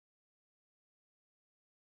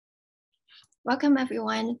Welcome,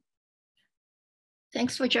 everyone.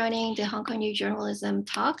 Thanks for joining the HKU Journalism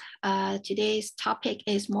talk. Today's topic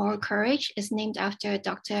is Moral Courage. It's named after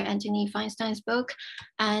Dr. Anthony Feinstein's book.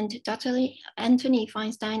 And Dr. Anthony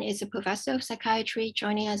Feinstein is a professor of psychiatry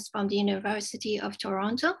joining us from the University of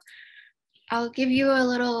Toronto. I'll give you a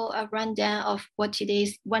little rundown of what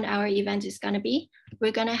today's 1 hour event is gonna be.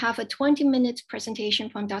 We're gonna have a 20-minute presentation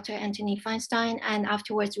from Dr. Anthony Feinstein, and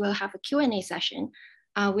afterwards we'll have a Q&A session.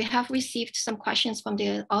 We have received some questions from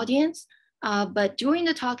the audience, but during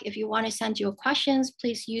the talk, if you want to send your questions,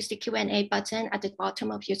 please use the Q&A button at the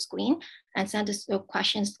bottom of your screen and send us your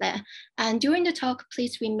questions there. And during the talk,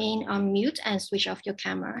 please remain on mute and switch off your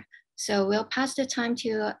camera. So we'll pass the time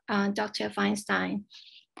to Dr. Feinstein.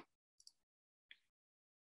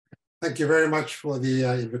 Thank you very much for the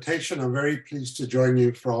invitation. I'm very pleased to join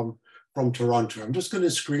you from Toronto. I'm just going to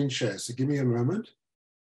screen share, so give me a moment.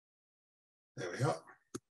 There we are.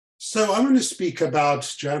 So I'm going to speak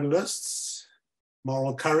about journalists,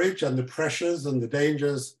 moral courage, and the pressures and the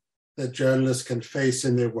dangers that journalists can face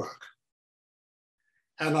in their work.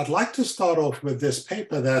 And I'd like to start off with this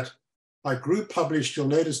paper that my group published, you'll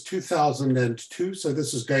notice 2002, so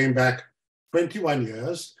this is going back 21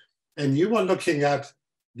 years, and you are looking at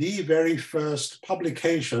the very first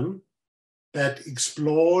publication that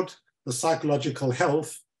explored the psychological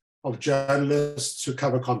health of journalists who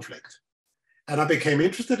cover conflict. And I became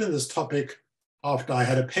interested in this topic after I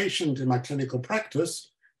had a patient in my clinical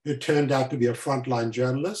practice who turned out to be a frontline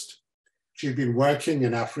journalist. She'd been working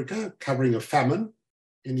in Africa, covering a famine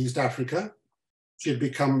in East Africa. She had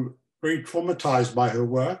become very traumatized by her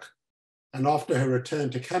work. And after her return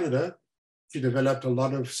to Canada, she developed a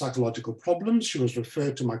lot of psychological problems. She was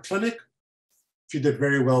referred to my clinic. She did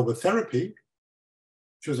very well with therapy.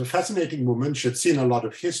 She was a fascinating woman. She had seen a lot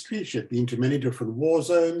of history. She had been to many different war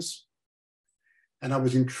zones. And I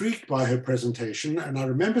was intrigued by her presentation. And I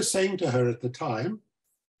remember saying to her at the time,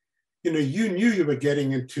 you know, you knew you were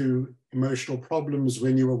getting into emotional problems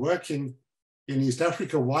when you were working in East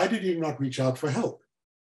Africa. Why did you not reach out for help?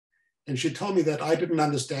 And she told me that I didn't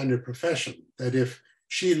understand her profession, that if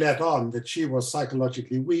she let on that she was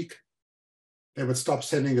psychologically weak, they would stop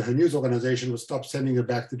sending her, her news organization would stop sending her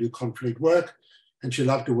back to do conflict work, and she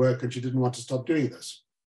loved to work and she didn't want to stop doing this.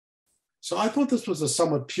 So I thought this was a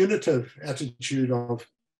somewhat punitive attitude on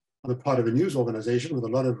the part of a news organization with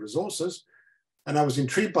a lot of resources, and I was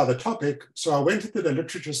intrigued by the topic, so I went and did a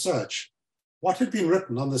literature search. What had been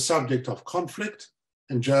written on the subject of conflict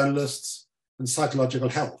and journalists and psychological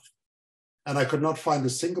health? And I could not find a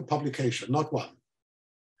single publication, not one.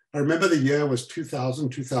 I remember the year was 2000,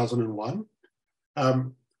 2001.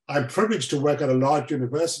 I'm privileged to work at a large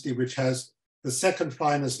university which has the second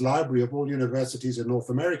finest library of all universities in North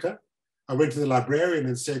America. I went to the librarian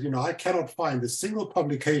and said, you know, I cannot find a single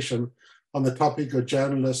publication on the topic of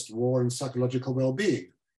journalists, war, and psychological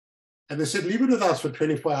well-being. And they said, leave it with us for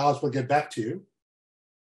 24 hours, we'll get back to you.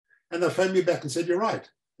 And they phoned me back and said, you're right,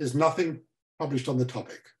 there's nothing published on the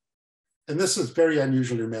topic. And this is very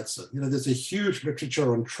unusual in medicine. You know, there's a huge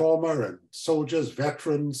literature on trauma and soldiers,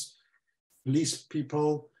 veterans, police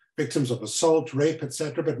people, victims of assault, rape,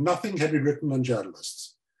 etc., but nothing had been written on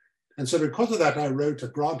journalists. And so because of that, I wrote a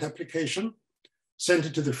grant application, sent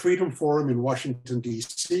it to the Freedom Forum in Washington,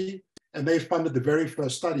 DC, and they funded the very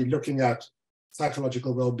first study looking at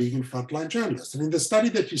psychological well-being in frontline journalists. And in the study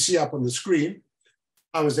that you see up on the screen,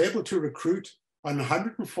 I was able to recruit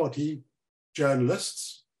 140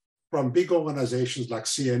 journalists from big organizations like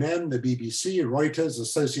CNN, the BBC, Reuters,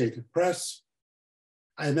 Associated Press.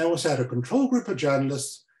 And they also had a control group of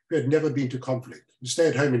journalists who had never been to conflict, who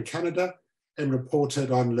stayed home in Canada and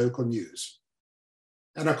reported on local news.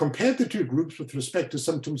 And I compared the two groups with respect to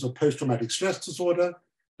symptoms of post-traumatic stress disorder,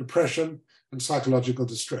 depression, and psychological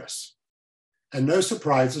distress. And no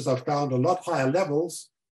surprises, I found a lot higher levels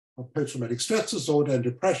of post-traumatic stress disorder and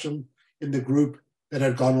depression in the group that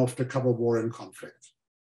had gone off to cover war and conflict.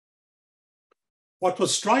 What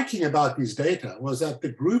was striking about these data was that the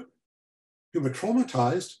group who were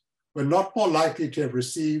traumatized were not more likely to have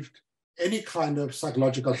received any kind of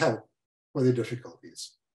psychological help for their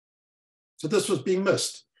difficulties. So this was being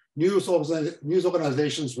missed. News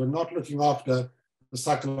organizations were not looking after the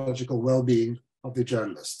psychological well-being of the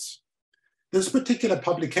journalists. This particular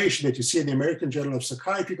publication that you see in the American Journal of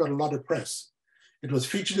Psychiatry got a lot of press. It was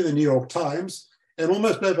featured in the New York Times, and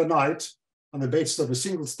almost overnight, on the basis of a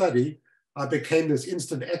single study, I became this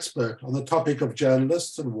instant expert on the topic of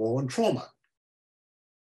journalists and war and trauma.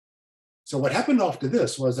 So what happened after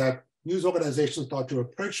this was that news organizations started to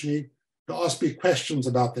approach me to ask me questions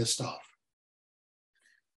about their staff.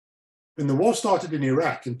 When the war started in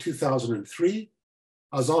Iraq in 2003,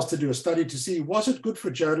 I was asked to do a study to see, was it good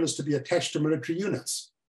for journalists to be attached to military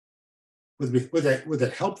units? Would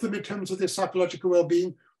it help them in terms of their psychological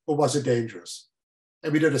well-being, or was it dangerous?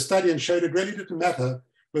 And we did a study and showed it really didn't matter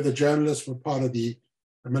whether journalists were part of the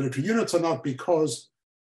military units or not, because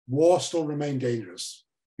war still remained dangerous.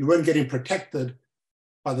 You weren't getting protected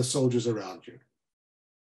by the soldiers around you.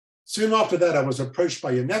 Soon after that, I was approached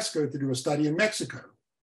by UNESCO to do a study in Mexico.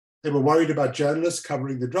 They were worried about journalists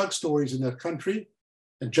covering the drug stories in that country,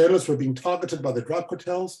 and journalists were being targeted by the drug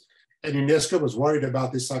cartels, and UNESCO was worried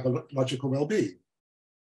about their psychological well-being.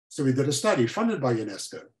 So we did a study funded by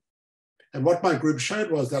UNESCO. And what my group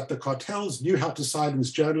showed was that the cartels knew how to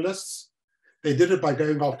silence journalists. They did it by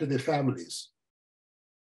going after their families,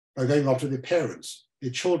 by going after their parents,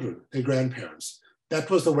 their children, their grandparents. That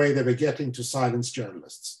was the way they were getting to silence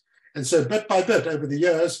journalists. And so bit by bit over the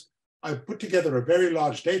years, I put together a very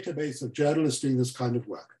large database of journalists doing this kind of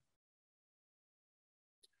work.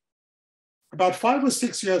 About 5 or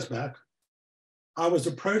 6 years back, I was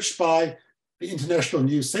approached by the International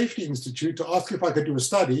News Safety Institute to ask if I could do a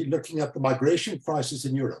study looking at the migration crisis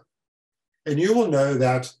in Europe. And you will know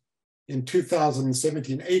that in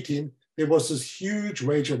 2017-18, there was this huge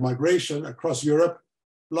wave of migration across Europe,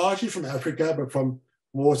 largely from Africa, but from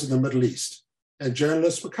wars in the Middle East. And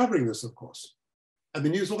journalists were covering this, of course. And the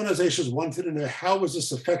news organizations wanted to know how was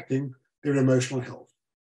this affecting their emotional health.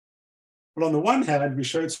 Well, on the one hand, we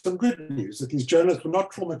showed some good news, that these journalists were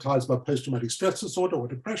not traumatized by post-traumatic stress disorder or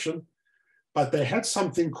depression, but they had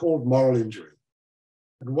something called moral injury.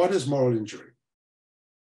 And what is moral injury?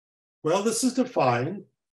 Well, this is defined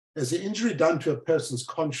as the injury done to a person's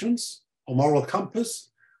conscience or moral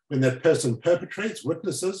compass when that person perpetrates,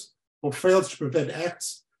 witnesses, or fails to prevent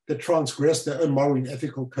acts that transgress their own moral and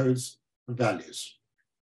ethical codes and values.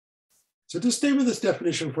 So to stay with this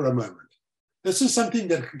definition for a moment, this is something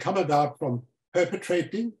that can come about from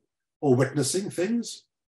perpetrating or witnessing things,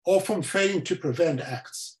 or from failing to prevent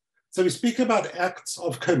acts. So we speak about acts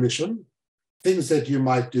of commission, things that you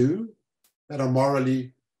might do that are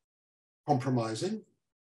morally compromising,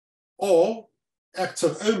 or acts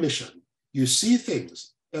of omission. You see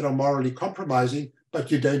things that are morally compromising,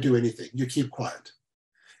 but you don't do anything, you keep quiet.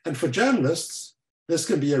 And for journalists, this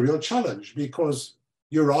can be a real challenge because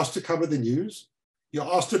you're asked to cover the news,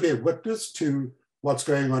 you're asked to be a witness to what's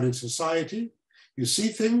going on in society. You see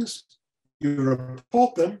things, you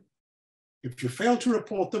report them. If you fail to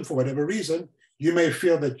report them for whatever reason, you may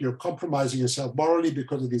feel that you're compromising yourself morally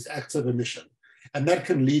because of these acts of omission. And that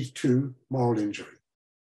can lead to moral injury.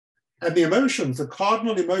 And the emotions, the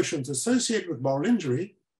cardinal emotions associated with moral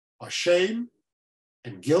injury are shame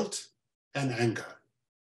and guilt and anger.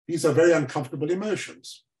 These are very uncomfortable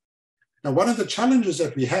emotions. Now, one of the challenges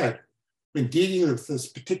that we had when dealing with this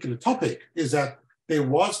particular topic is that there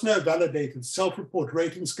was no validated self-report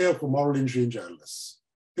rating scale for moral injury in journalists.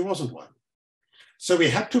 There wasn't one. So we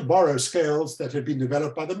had to borrow scales that had been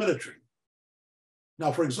developed by the military.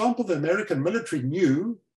 Now, for example, the American military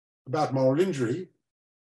knew about moral injury,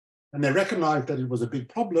 and they recognized that it was a big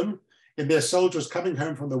problem in their soldiers coming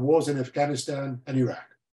home from the wars in Afghanistan and Iraq.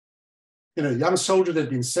 You know, young soldiers had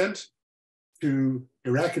been sent to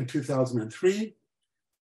Iraq in 2003.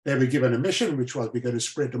 They were given a mission, which was we're going to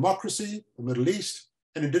spread democracy, the Middle East,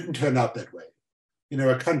 and it didn't turn out that way. You know,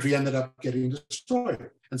 a country ended up getting destroyed.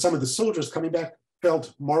 And some of the soldiers coming back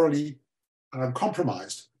felt morally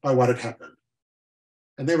compromised by what had happened.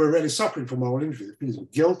 And they were really suffering from moral injury, feelings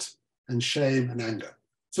of guilt and shame and anger.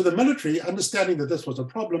 So the military, understanding that this was a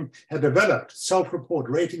problem, had developed self-report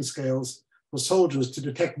rating scales for soldiers to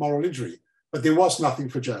detect moral injury, but there was nothing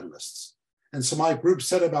for journalists. And so my group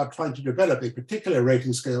set about trying to develop a particular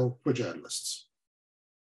rating scale for journalists.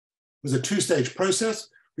 It was a two-stage process.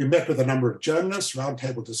 We met with a number of journalists,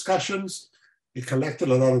 roundtable discussions. We collected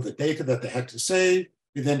a lot of the data that they had to say.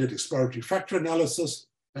 We then did exploratory factor analysis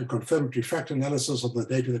and confirmatory factor analysis of the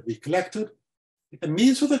data that we collected. And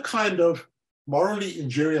these were the kind of morally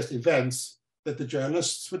injurious events that the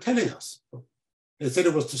journalists were telling us. They said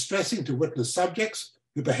it was distressing to witness subjects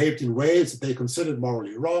who behaved in ways that they considered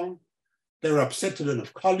morally wrong. They were upset to learn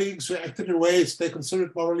of colleagues who acted in ways they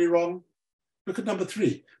considered morally wrong. Look at number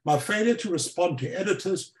 3, my failure to respond to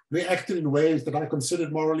editors who acted in ways that I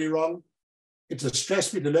considered morally wrong. It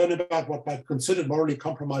distressed me to learn about what I considered morally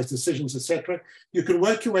compromised decisions, etc. You can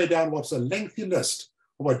work your way down what's a lengthy list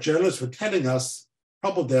of what journalists were telling us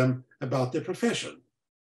troubled them about their profession.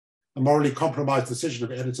 The morally compromised decision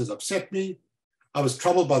of editors upset me. I was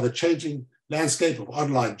troubled by the changing landscape of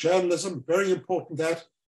online journalism, very important that.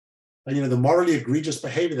 And you know, the morally egregious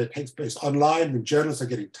behavior that takes place online when journalists are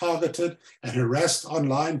getting targeted and harassed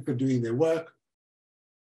online for doing their work.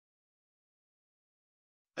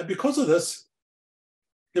 And because of this,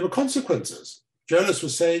 there were consequences. Journalists were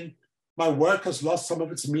saying, my work has lost some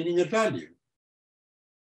of its meaning and value.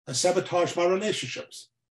 I sabotaged my relationships.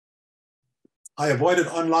 I avoided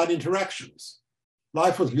online interactions.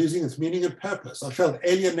 Life was losing its meaning and purpose. I felt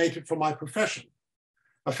alienated from my profession.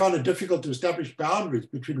 I found it difficult to establish boundaries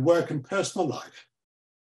between work and personal life.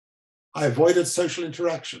 I avoided social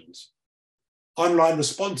interactions. Online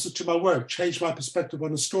responses to my work changed my perspective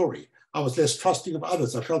on a story. I was less trusting of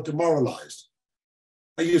others. I felt demoralized.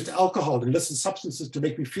 I used alcohol and illicit substances to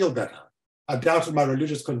make me feel better. I doubted my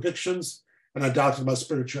religious convictions and I doubted my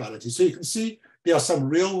spirituality. So you can see there are some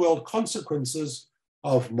real-world consequences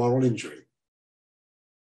of moral injury.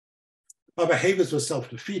 My behaviors were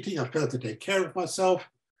self-defeating. I failed to take care of myself.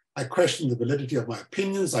 I questioned the validity of my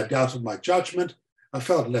opinions. I doubted my judgment. I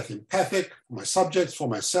felt less empathic for my subjects, for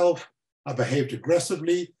myself. I behaved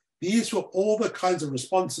aggressively. These were all the kinds of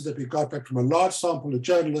responses that we got back from a large sample of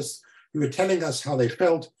journalists who were telling us how they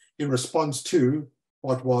felt in response to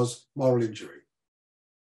what was moral injury.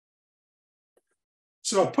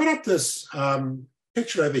 So I put up this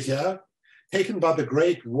picture over here, taken by the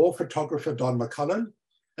great war photographer Don McCullin.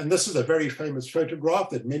 And this is a very famous photograph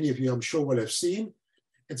that many of you, I'm sure, will have seen.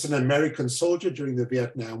 It's an American soldier during the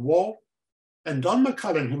Vietnam War. And Don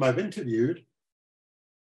McCullin, whom I've interviewed,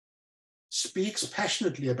 speaks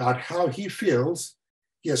passionately about how he feels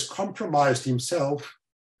he has compromised himself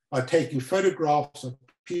by taking photographs of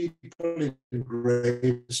people in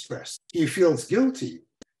grave distress. He feels guilty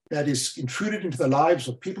that he's intruded into the lives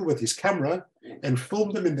of people with his camera and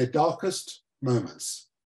filmed them in their darkest moments.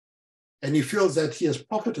 And he feels that he has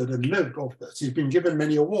profited and lived off this. He's been given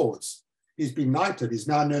many awards. He's been knighted. He's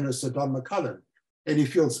now known as Sir Don McCullin. And he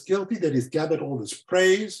feels guilty that he's gathered all this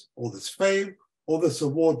praise, all this fame, all this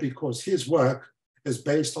award because his work is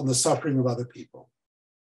based on the suffering of other people.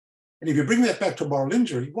 And if you bring that back to moral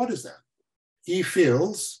injury, what is that? He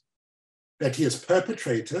feels that he has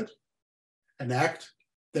perpetrated an act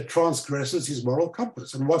that transgresses his moral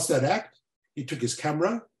compass. And what's that act? He took his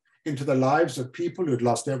camera into the lives of people who had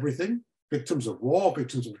lost everything, victims of war,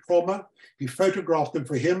 victims of trauma. He photographed them.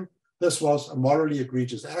 For him, this was a morally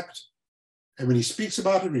egregious act. And when he speaks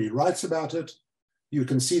about it, when he writes about it, you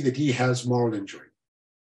can see that he has moral injury.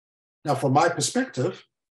 Now, from my perspective,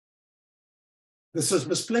 this is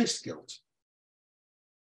misplaced guilt.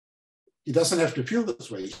 He doesn't have to feel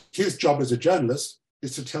this way. His job as a journalist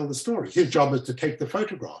is to tell the story. His job is to take the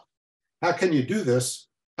photograph. How can you do this?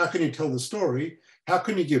 How can you tell the story? How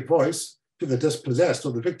can you give voice to the dispossessed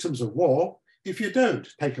or the victims of war if you don't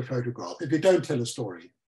take a photograph, if you don't tell a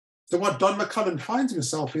story? So what Don McCullin finds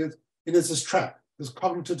himself in is this trap, this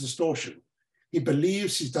cognitive distortion. He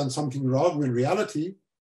believes he's done something wrong, when in reality,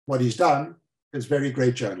 what he's done is very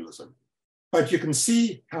great journalism. But you can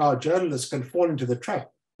see how journalists can fall into the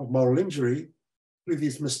trap of moral injury through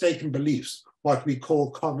these mistaken beliefs, what we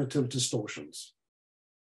call cognitive distortions.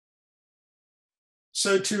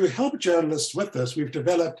 So to help journalists with this, we've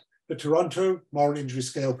developed the Toronto Moral Injury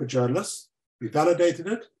Scale for Journalists. We validated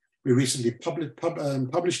it. We recently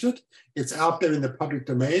published it. It's out there in the public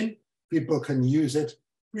domain. People can use it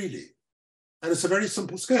freely. And it's a very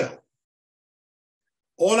simple scale.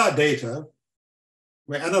 All our data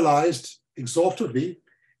were analyzed exhaustively,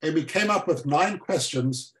 and we came up with 9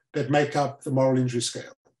 questions that make up the moral injury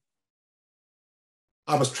scale.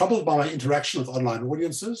 I was troubled by my interaction with online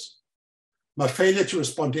audiences. My failure to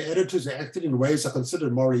respond to editors who acted in ways I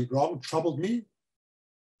considered morally wrong troubled me.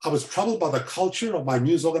 I was troubled by the culture of my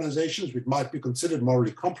news organizations, which might be considered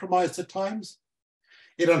morally compromised at times.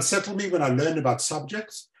 It unsettled me when I learned about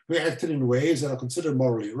subjects who acted in ways that I considered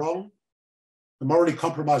morally wrong. The morally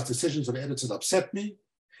compromised decisions of editors upset me.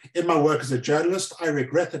 In my work as a journalist, I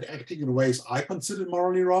regretted acting in ways I considered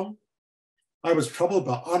morally wrong. I was troubled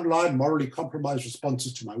by online morally compromised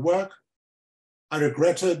responses to my work. I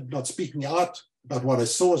regretted not speaking out about what I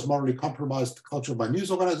saw as morally compromised the culture of my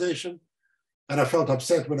news organization. And I felt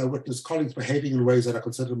upset when I witnessed colleagues behaving in ways that I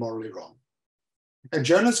considered morally wrong. And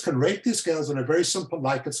journalists can rate these scales on a very simple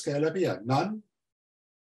Likert scale over here: none,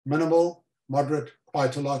 minimal, moderate,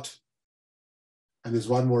 quite a lot. And there's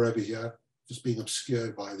one more over here, just being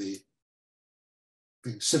obscured by the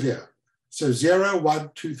severe. So 0,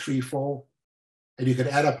 1, 2, 3, 4, and you could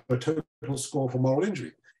add up a total score for moral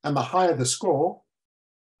injury. And the higher the score,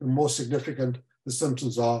 the more significant the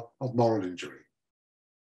symptoms are of moral injury.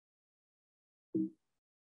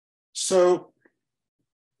 So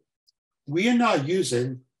we are now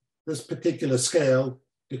using this particular scale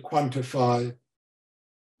to quantify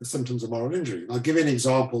the symptoms of moral injury. I'll give you an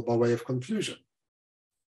example by way of conclusion.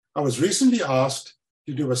 I was recently asked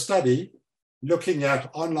to do a study looking at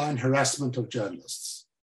online harassment of journalists.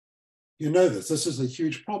 You know this. This is a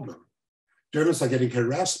huge problem. Journalists are getting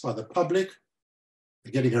harassed by the public.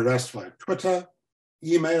 They're getting harassed via Twitter,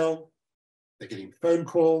 email. They're getting phone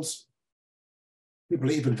calls. People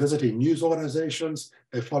are even visiting news organizations.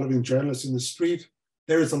 They're following journalists in the street.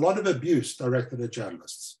 There is a lot of abuse directed at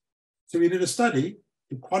journalists. So we did a study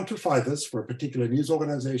to quantify this for a particular news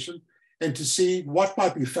organization and to see what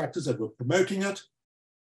might be factors that were promoting it,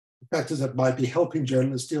 factors that might be helping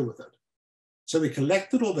journalists deal with it. So we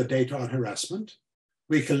collected all the data on harassment.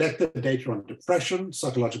 We collected the data on depression,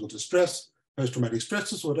 psychological distress, post-traumatic stress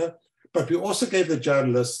disorder, but we also gave the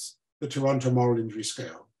journalists the Toronto Moral Injury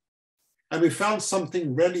Scale. And we found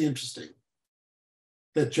something really interesting,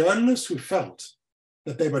 that journalists who felt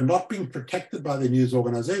that they were not being protected by the news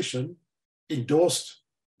organization endorsed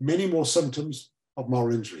many more symptoms of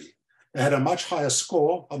moral injury. They had a much higher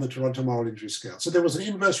score on the Toronto Moral Injury Scale. So there was an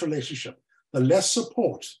inverse relationship. The less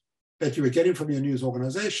support that you were getting from your news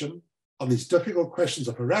organization on these difficult questions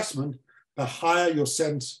of harassment, the higher your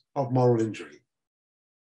sense of moral injury.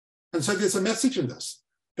 And so there's a message in this,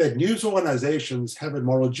 that news organizations have a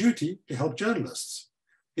moral duty to help journalists.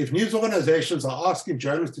 If news organizations are asking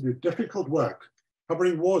journalists to do difficult work,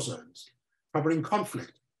 covering war zones, covering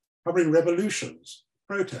conflict, covering revolutions,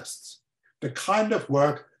 protests, the kind of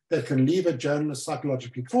work that can leave a journalist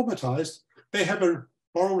psychologically traumatized, they have a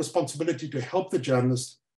moral responsibility to help the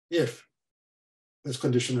journalist if this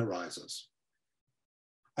condition arises.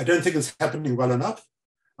 I don't think it's happening well enough.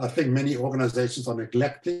 I think many organizations are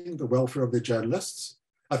neglecting the welfare of their journalists.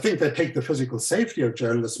 I think they take the physical safety of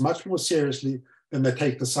journalists much more seriously than they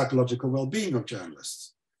take the psychological well-being of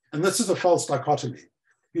journalists. And this is a false dichotomy.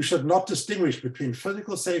 You should not distinguish between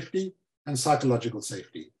physical safety and psychological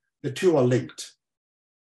safety. The two are linked.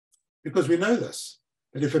 Because we know this,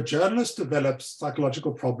 that if a journalist develops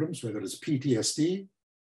psychological problems, whether it's PTSD,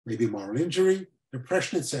 maybe moral injury,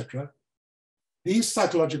 depression, etc., these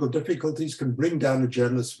psychological difficulties can bring down a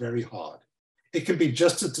journalist very hard. It can be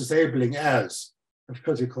just as disabling as a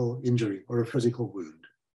physical injury or a physical wound.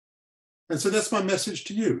 And so that's my message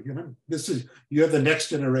to you. You're the next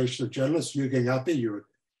generation of journalists. You're going out there, you're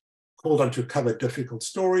called on to cover difficult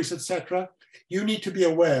stories, etc. You need to be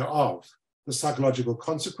aware of the psychological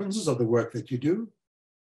consequences of the work that you do.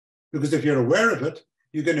 Because if you're aware of it,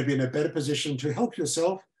 you're going to be in a better position to help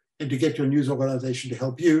yourself and to get your news organization to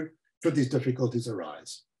help you should these difficulties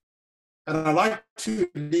arise. And I like to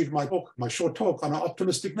leave my short talk on an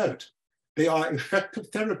optimistic note. There are effective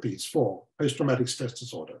therapies for post-traumatic stress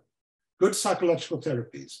disorder, good psychological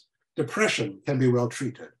therapies. Depression can be well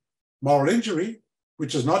treated. Moral injury,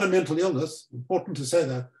 which is not a mental illness, important to say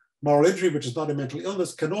that, moral injury, which is not a mental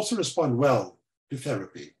illness, can also respond well to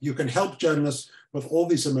therapy. You can help journalists with all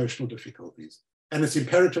these emotional difficulties. And it's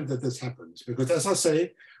imperative that this happens because, as I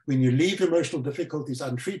say, when you leave emotional difficulties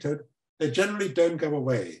untreated, they generally don't go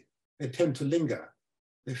away. They tend to linger,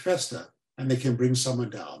 they fester, and they can bring someone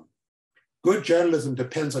down. Good journalism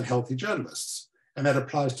depends on healthy journalists, and that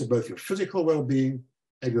applies to both your physical well-being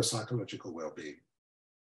and your psychological well-being.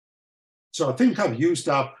 So I think I've used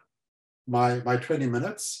up my 20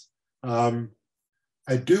 minutes. I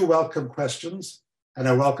do welcome questions, and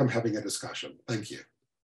I welcome having a discussion. Thank you.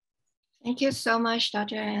 Thank you so much,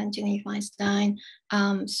 Dr. Anthony Feinstein.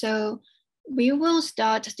 So we will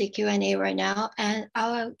start the Q&A right now, and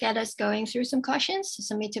I'll get us going through some questions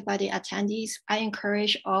submitted by the attendees. I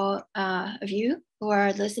encourage all of you who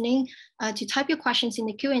are listening to type your questions in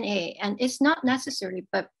the Q&A, and it's not necessary,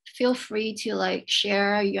 but feel free to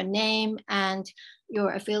share your name and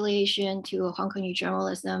your affiliation to HKU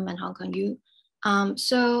Journalism and HKU.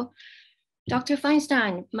 So Dr.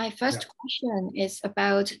 Feinstein, my first question is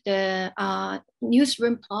about the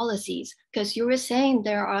newsroom policies, because you were saying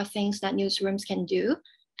there are things that newsrooms can do.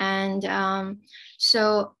 And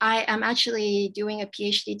so I am actually doing a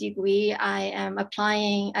PhD degree. I am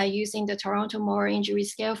applying using the Toronto Moral Injury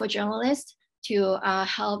Scale for journalists to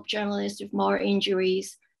help journalists with moral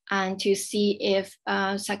injuries and to see if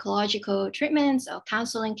psychological treatments or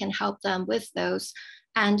counseling can help them with those.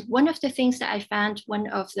 And one of the things that I found, one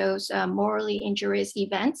of those morally injurious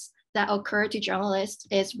events that occur to journalists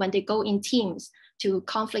is when they go in teams to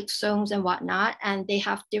conflict zones and whatnot, and they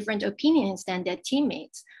have different opinions than their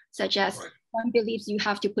teammates, such as one believes you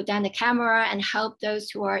have to put down the camera and help those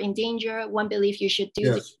who are in danger. One believes you should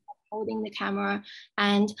do the holding the camera.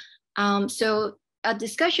 And so a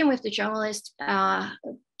discussion with the journalist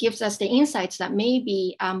gives us the insights that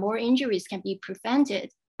maybe more injuries can be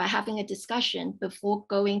prevented by having a discussion before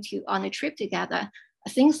going on a trip together,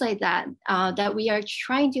 things like that, that we are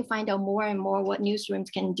trying to find out more and more what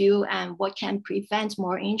newsrooms can do and what can prevent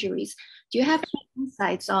more injuries. Do you have any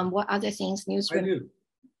insights on what other things newsrooms? I do.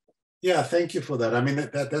 Yeah, thank you for that. I mean,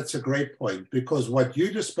 that's a great point, because what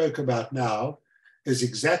you just spoke about now is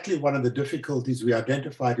exactly one of the difficulties we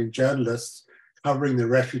identified in journalists covering the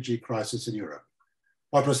refugee crisis in Europe.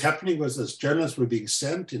 What was happening was this: journalists were being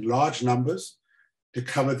sent in large numbers to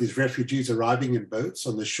cover these refugees arriving in boats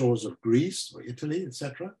on the shores of Greece or Italy,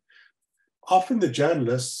 etc. Often the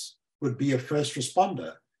journalists would be a first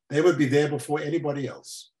responder. They would be there before anybody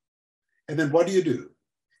else. And then what do?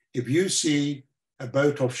 If you see a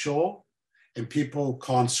boat offshore and people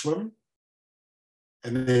can't swim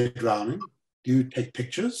and they're drowning, do you take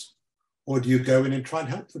pictures, or do you go in and try and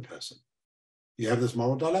help the person? You have this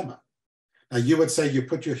moral dilemma. Now, you would say you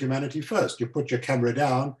put your humanity first. You put your camera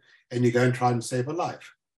down and you go and try and save a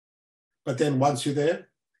life. But then once you're there,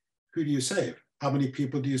 who do you save? How many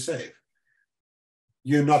people do you save?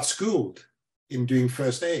 You're not schooled in doing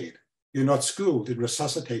first aid. You're not schooled in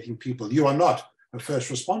resuscitating people. You are not a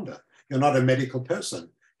first responder. You're not a medical person.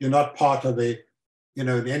 You're not part of an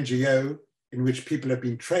NGO in which people have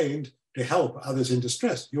been trained to help others in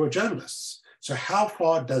distress. You're journalists. So how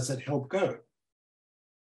far does that help go?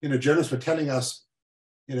 Journalists were telling us,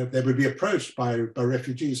 they would be approached by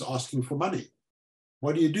refugees asking for money.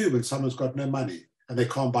 What do you do when someone's got no money and they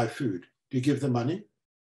can't buy food? Do you give them money?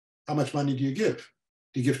 How much money do you give?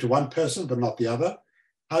 Do you give to one person but not the other?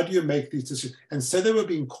 How do you make these decisions? And so they were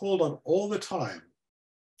being called on all the time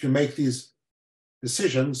to make these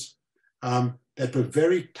decisions that were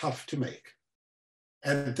very tough to make.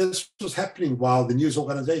 And this was happening while the news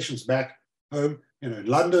organizations back home, in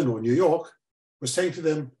London or New York, were saying to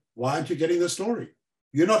them, why aren't you getting the story?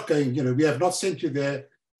 You're not going, we have not sent you there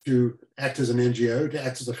to act as an NGO, to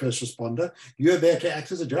act as a first responder. You're there to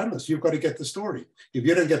act as a journalist. You've got to get the story. If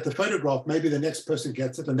you don't get the photograph, maybe the next person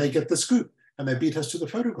gets it and they get the scoop and they beat us to the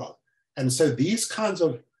photograph. And so these kinds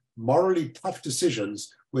of morally tough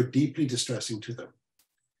decisions were deeply distressing to them.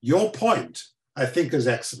 Your point, I think, is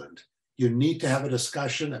excellent. You need to have a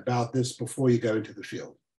discussion about this before you go into the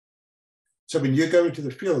field. So when you go into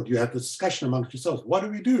the field, you have the discussion amongst yourselves. What do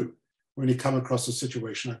we do when you come across a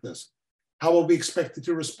situation like this? How will we expect you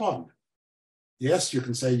to respond? Yes, you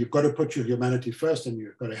can say you've got to put your humanity first and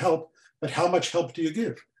you've got to help, but how much help do you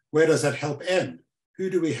give? Where does that help end? Who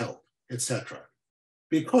do we help, etc.?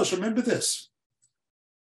 Because remember this,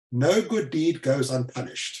 no good deed goes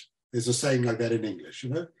unpunished. There's a saying like that in English,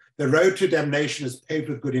 The road to damnation is paved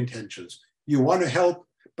with good intentions. You want to help,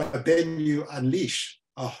 but then you unleash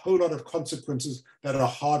a whole lot of consequences that are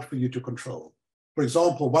hard for you to control. For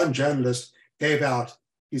example, one journalist gave out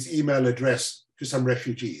his email address to some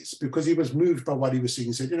refugees because he was moved by what he was seeing.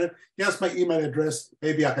 He said, here's my email address,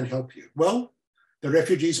 maybe I can help you. Well, the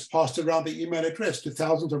refugees passed around the email address to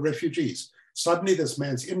thousands of refugees. Suddenly this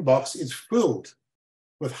man's inbox is filled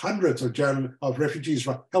with hundreds of refugees,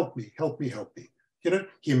 help me, help me, help me.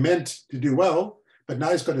 He meant to do well, but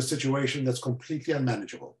now he's got a situation that's completely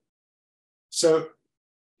unmanageable. So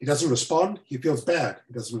he doesn't respond, he feels bad,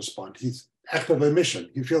 he doesn't respond. He's act of omission,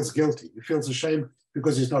 he feels guilty, he feels ashamed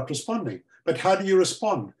because he's not responding. But how do you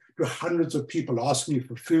respond to hundreds of people asking you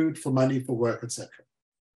for food, for money, for work, etc.?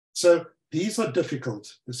 So these are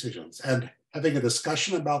difficult decisions, and having a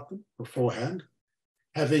discussion about them beforehand,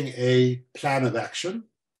 having a plan of action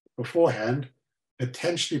beforehand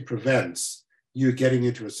potentially prevents you getting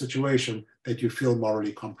into a situation that you feel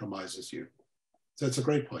morally compromises you. So it's a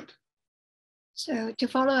great point. So to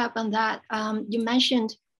follow up on that, you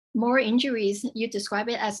mentioned more injuries. You describe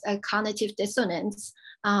it as a cognitive dissonance.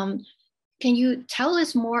 Can you tell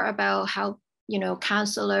us more about how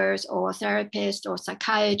counselors or therapists or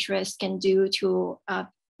psychiatrists can do to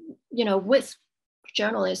with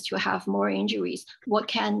journalists who have more injuries? What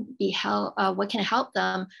can help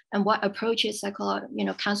them, and what approaches,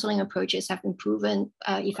 counseling approaches have been proven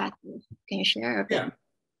effective? Can you share a bit? Yeah.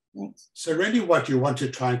 Thanks. So really what you want to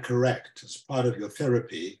try and correct as part of your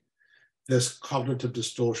therapy, this cognitive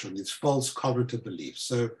distortion, these false cognitive beliefs.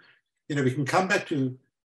 So, we can come back to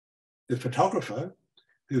the photographer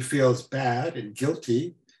who feels bad and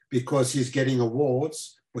guilty because he's getting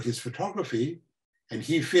awards for his photography, and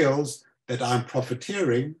he feels that I'm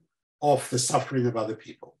profiteering off the suffering of other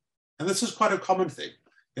people. And this is quite a common thing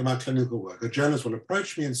in my clinical work. A journalist will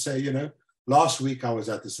approach me and say, last week I was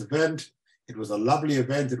at this event. It was a lovely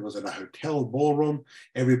event. It was in a hotel ballroom.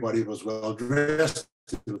 Everybody was well dressed.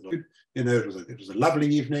 It was a lovely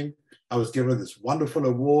evening. I was given this wonderful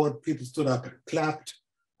award. People stood up and clapped.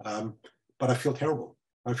 But I feel terrible.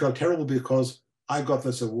 I feel terrible because I got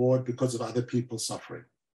this award because of other people's suffering.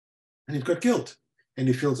 And he's got guilt and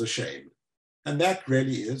he feels ashamed. And that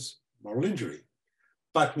really is moral injury.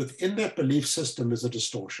 But within that belief system is a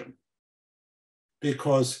distortion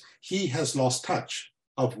because he has lost touch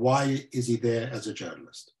of why is he there as a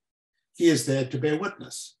journalist. He is there to bear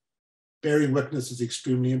witness. Bearing witness is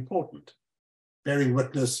extremely important. Bearing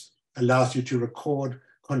witness allows you to record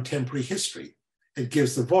contemporary history. It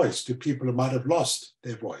gives the voice to people who might have lost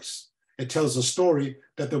their voice. It tells a story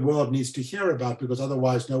that the world needs to hear about because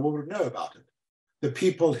otherwise no one would know about it. The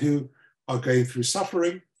people who are going through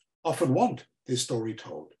suffering often want their story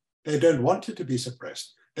told. They don't want it to be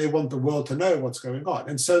suppressed. They want the world to know what's going on.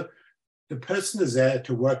 And so the person is there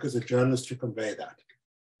to work as a journalist to convey that.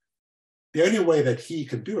 The only way that he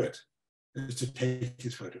can do it is to take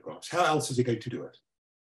his photographs. How else is he going to do it?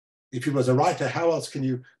 If he was a writer, how else can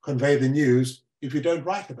you convey the news if you don't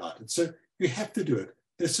write about it? So you have to do it.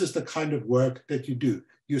 This is the kind of work that you do.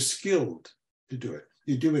 You're skilled to do it.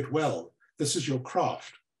 You do it well. This is your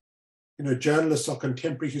craft. You know, journalists are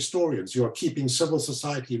contemporary historians. You are keeping civil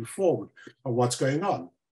society informed of what's going on.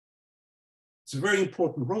 It's a very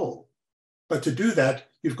important role. But to do that,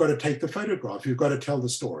 you've got to take the photograph. You've got to tell the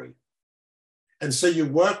story. And so you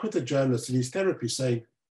work with the journalist in his therapy saying,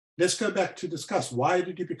 let's go back to discuss, why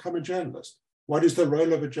did you become a journalist? What is the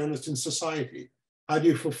role of a journalist in society? How do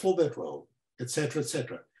you fulfill that role? Et cetera, et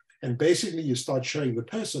cetera. And basically you start showing the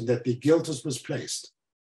person that the guilt is misplaced,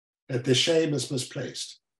 that the shame is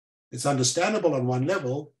misplaced. It's understandable on one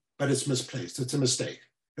level, but it's misplaced. It's a mistake.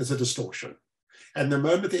 It's a distortion. And the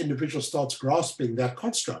moment the individual starts grasping that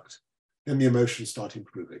construct, then the emotions start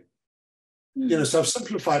improving. You know, so I've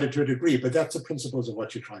simplified it to a degree, but that's the principles of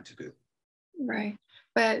what you're trying to do. Right.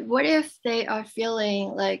 But what if they are feeling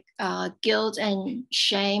like guilt and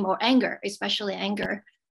shame or anger, especially anger,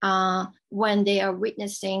 when they are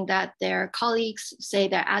witnessing that their colleagues, say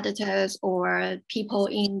their editors or people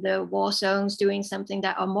in the war zones doing something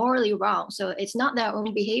that are morally wrong? So it's not their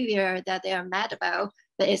own behavior that they are mad about,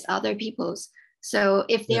 but it's other people's. So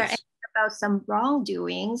if they're angry about some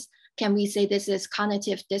wrongdoings, can we say this is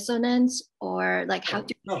cognitive dissonance, or like how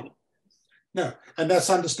do you? No, and that's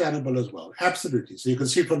understandable as well. Absolutely. So you can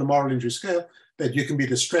see from the moral injury scale that you can be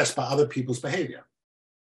distressed by other people's behavior.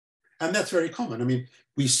 And that's very common. I mean,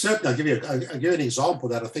 we certainly, I'll give you an example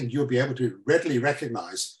that I think you'll be able to readily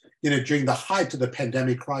recognize, you know, during the height of the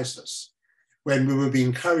pandemic crisis, when we were being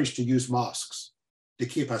encouraged to use masks to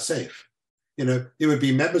keep us safe. You know, there would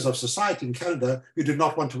be members of society in Canada who did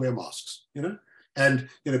not want to wear masks, you know, and,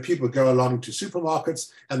 you know, people would go along to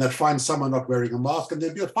supermarkets and they'd find someone not wearing a mask and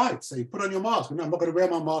there'd be a fight. So you put on your mask. No, I'm not going to wear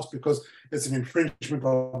my mask because it's an infringement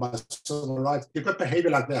of my civil rights. You've got behavior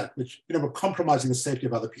like that, which, you know, were compromising the safety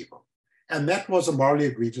of other people. And that was a morally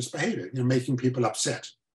egregious behavior, you know, making people upset.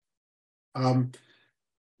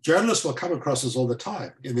 Journalists will come across this all the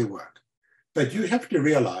time in their work, but you have to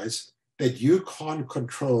realize that you can't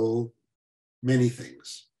control many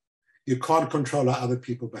things. You can't control how other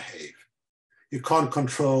people behave. You can't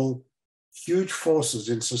control huge forces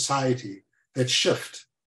in society that shift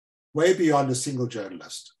way beyond a single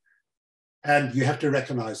journalist. And you have to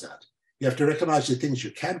recognize that. You have to recognize the things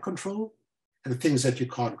you can control and the things that you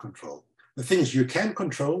can't control. The things you can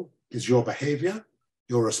control is your behavior,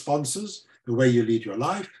 your responses, the way you lead your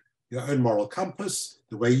life, your own moral compass,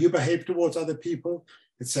 the way you behave towards other people,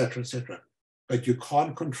 et cetera, et cetera. But you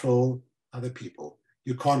can't control other people.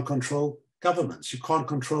 You can't control governments. You can't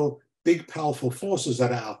control big, powerful forces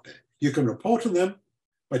that are out there. You can report on them,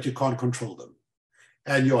 but you can't control them.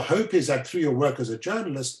 And your hope is that through your work as a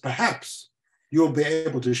journalist, perhaps you'll be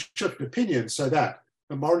able to shift opinion so that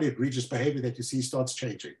the morally egregious behavior that you see starts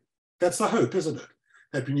changing. That's the hope, isn't it?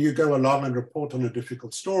 That when you go along and report on a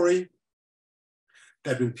difficult story,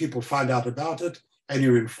 that when people find out about it and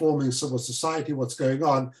you're informing civil society what's going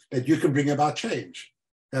on, that you can bring about change.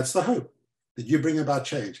 That's the hope, that you bring about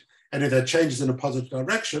change. And if that change is in a positive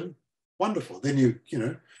direction, wonderful. Then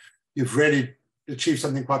you've really achieved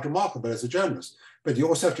something quite remarkable as a journalist. But you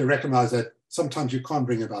also have to recognize that sometimes you can't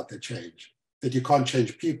bring about that change, that you can't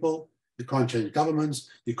change people, you can't change governments,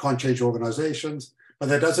 you can't change organizations, but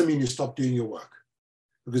that doesn't mean you stop doing your work.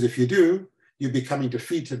 Because if you do, you're becoming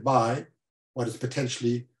defeated by what is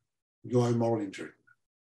potentially your own moral injury.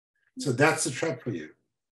 So that's the trap for you.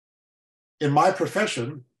 In my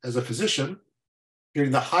profession as a physician,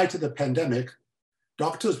 during the height of the pandemic,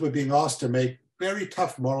 doctors were being asked to make very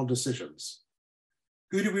tough moral decisions.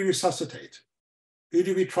 Who do we resuscitate? Who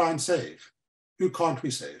do we try and save? Who can't we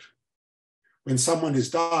save? When someone is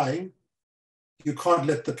dying, you can't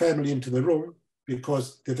let the family into the room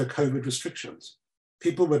because there are the COVID restrictions.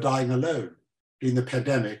 People were dying alone during the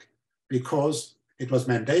pandemic because it was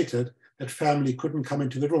mandated that family couldn't come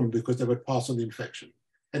into the room because they would pass on the infection.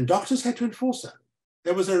 And doctors had to enforce that.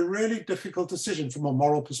 There was a really difficult decision from a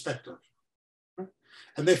moral perspective.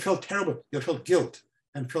 And they felt terrible. They felt guilt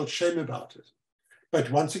and felt shame about it.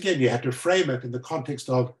 But once again, you have to frame it in the context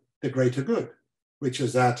of the greater good, which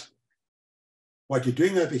is that what you're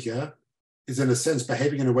doing over here is, in a sense,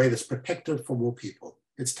 behaving in a way that's protective for more people.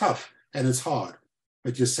 It's tough and it's hard,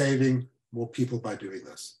 but you're saving more people by doing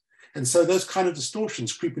this. And so those kind of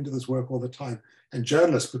distortions creep into this work all the time. And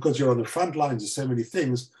journalists, because you're on the front lines of so many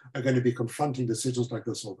things, are going to be confronting decisions like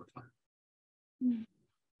this all the time.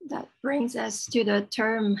 That brings us to the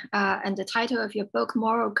term and the title of your book,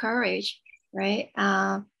 Moral Courage, right?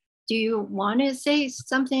 Do you want to say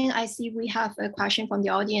something? I see we have a question from the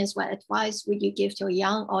audience. What advice would you give to a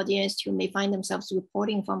young audience who may find themselves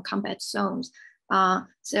reporting from combat zones?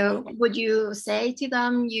 So would you say to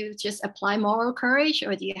them, you just apply moral courage,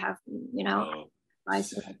 or do you have,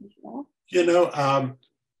 advice?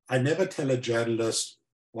 I never tell a journalist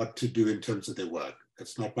what to do in terms of their work.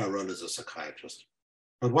 It's not my role as a psychiatrist.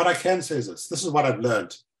 But what I can say is this is what I've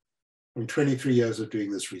learned from 23 years of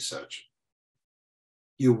doing this research.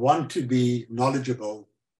 You want to be knowledgeable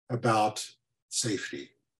about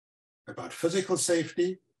safety, about physical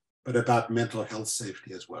safety, but about mental health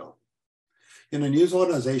safety as well. News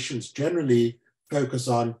organizations generally focus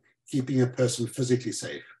on keeping a person physically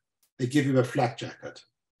safe. They give you a flak jacket.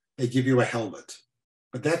 They give you a helmet.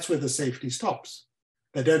 But that's where the safety stops.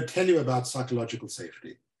 They don't tell you about psychological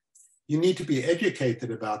safety. You need to be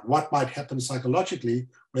educated about what might happen psychologically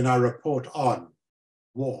when I report on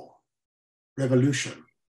war, revolution,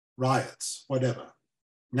 riots, whatever,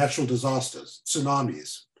 natural disasters,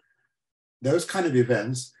 tsunamis. Those kind of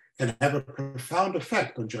events can have a profound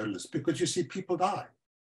effect on journalists because you see people die.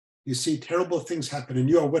 You see terrible things happen and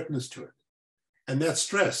you are witness to it. And that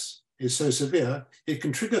stress is so severe, it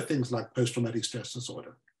can trigger things like post-traumatic stress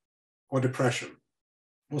disorder or depression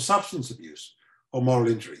or substance abuse or moral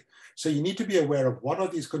injury. So you need to be aware of what are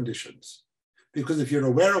these conditions, because if you're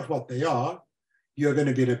aware of what they are, you're going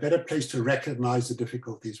to be in a better place to recognize the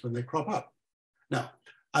difficulties when they crop up. Now,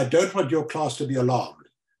 I don't want your class to be alarmed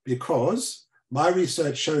because my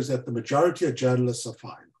research shows that the majority of journalists are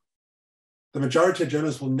fine. The majority of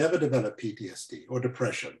journalists will never develop PTSD or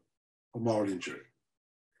depression or moral injury.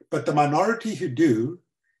 But the minority who do,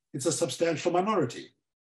 it's a substantial minority.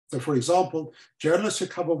 So for example, journalists who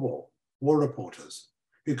cover war reporters,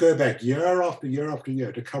 who go back year after year after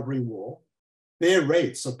year to covering war, their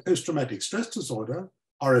rates of post-traumatic stress disorder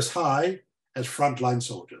are as high as frontline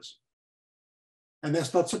soldiers. And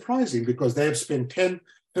that's not surprising because they have spent 10,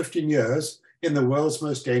 15 years in the world's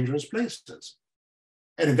most dangerous places.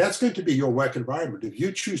 And if that's going to be your work environment, if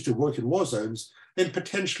you choose to work in war zones, then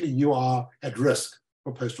potentially you are at risk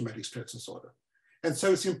for post-traumatic stress disorder. And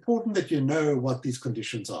so it's important that you know what these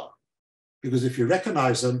conditions are, because if you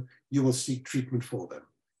recognize them, you will seek treatment for them.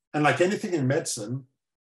 And like anything in medicine,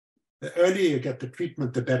 the earlier you get the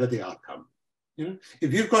treatment, the better the outcome.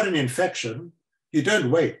 If you've got an infection, you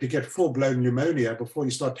don't wait to get full-blown pneumonia before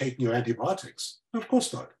you start taking your antibiotics. Of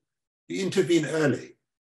course not. You intervene early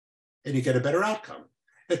and you get a better outcome.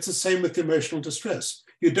 It's the same with emotional distress.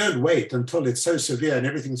 You don't wait until it's so severe and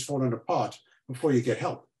everything's fallen apart before you get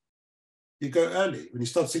help. You go early. When you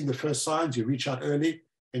start seeing the first signs, you reach out early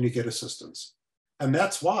and you get assistance. And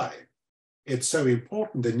that's why it's so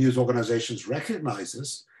important that news organizations recognize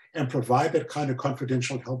this and provide that kind of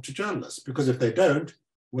confidential help to journalists, because if they don't,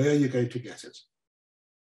 where are you going to get it?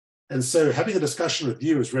 And so having a discussion with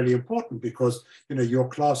you is really important because your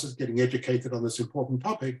class is getting educated on this important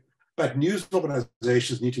topic, but news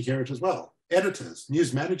organizations need to hear it as well. Editors,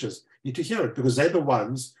 news managers need to hear it because they're the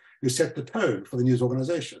ones who set the tone for the news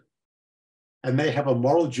organization. And they have a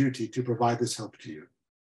moral duty to provide this help to you.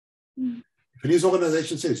 If a news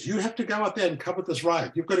organization says, you have to go out there and cover this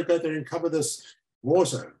riot, you've got to go there and cover this war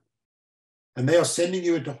zone, and they are sending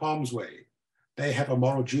you into harm's way, they have a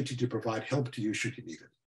moral duty to provide help to you should you need it.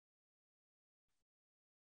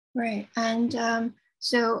 Right. And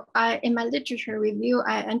so in my literature review,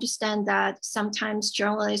 I understand that sometimes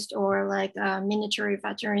journalists or military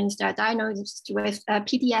veterans that are diagnosed with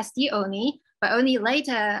PTSD only, but only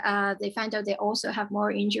later they find out they also have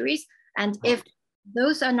moral injuries. And if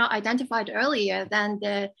those are not identified earlier, then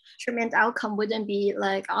the treatment outcome wouldn't be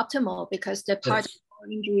optimal because the part of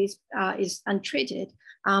moral injuries is untreated.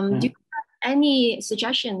 Do you have any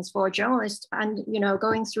suggestions for journalists and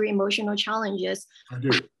going through emotional challenges? I do.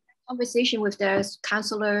 Conversation with their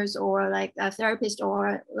counselors or a therapist,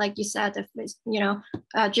 or like you said,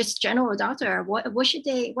 just general doctor, what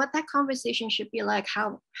that conversation should be like?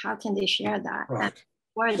 How can they share that?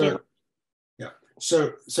 Right.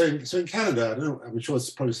 So in Canada, I don't know, I'm sure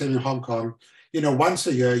it's probably the same in Hong Kong, once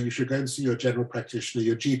a year you should go and see your general practitioner,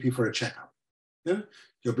 your GP, for a checkup.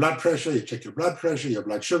 Your blood pressure, you check your blood pressure, your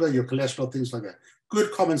blood sugar, your cholesterol, things like that.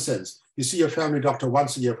 Good common sense. you see your family doctor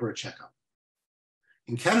once a year for a checkup.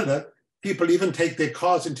 In Canada, people even take their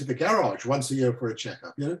cars into the garage once a year for a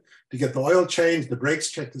checkup, you know, to get the oil changed, the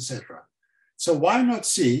brakes checked, etc. So why not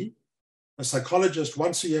see a psychologist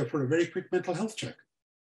once a year for a very quick mental health check?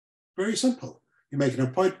 Very simple. You make an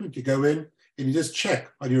appointment, you go in, and you just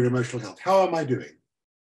check on your emotional health. How am I doing?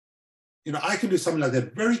 You know, I can do something like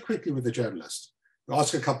that very quickly with a journalist. You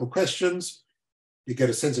ask a couple of questions, you get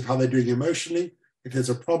a sense of how they're doing emotionally. If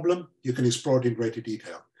there's a problem, you can explore it in greater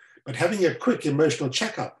detail. But having a quick emotional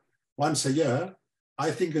checkup once a year,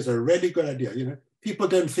 I think is a really good idea. You know, people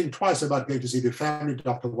don't think twice about going to see their family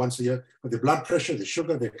doctor once a year for their blood pressure, their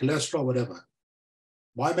sugar, their cholesterol, whatever.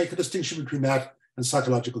 Why make a distinction between that and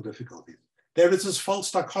psychological difficulties? There is this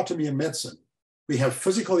false dichotomy in medicine. We have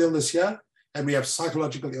physical illness here and we have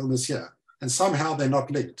psychological illness here, and somehow they're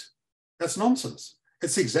not linked. That's nonsense.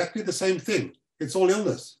 It's exactly the same thing. It's all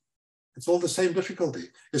illness. It's all the same difficulty.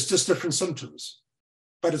 It's just different symptoms.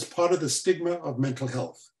 But it's part of the stigma of mental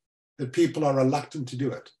health that people are reluctant to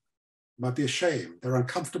do it. It might be a shame. They're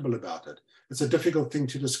uncomfortable about it. It's a difficult thing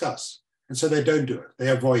to discuss. And so they don't do it. They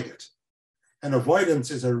avoid it. And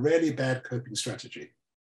avoidance is a really bad coping strategy.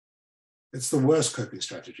 It's the worst coping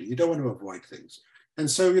strategy. You don't want to avoid things. And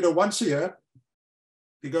so, you know, once a year,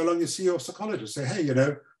 you go along and see your psychologist. Say, hey, you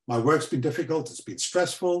know, my work's been difficult. It's been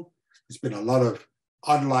stressful. There's been a lot of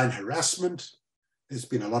online harassment. There's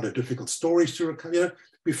been a lot of difficult stories to recover. You know,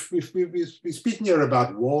 we're speaking here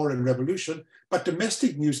about war and revolution, but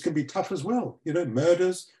domestic news can be tough as well. You know,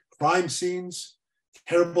 murders, crime scenes,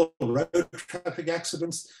 terrible road traffic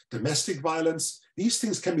accidents, domestic violence. These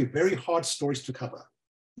things can be very hard stories to cover.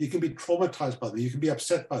 You can be traumatized by them. You can be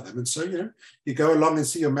upset by them. And so, you know, you go along and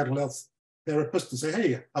see your mental health therapist and say,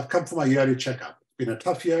 hey, I've come for my yearly checkup. It's been a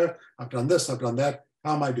tough year. I've done this, I've done that.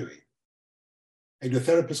 How am I doing? And your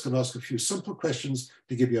therapist can ask a few simple questions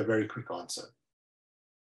to give you a very quick answer.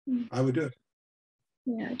 I would do it.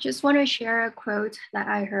 Yeah, just want to share a quote that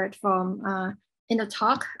I heard from in a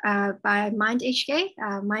talk by Mind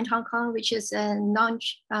HK, Mind Hong Kong, which is a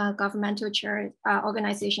non-governmental charity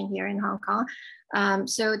organization here in Hong Kong.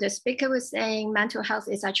 So the speaker was saying mental health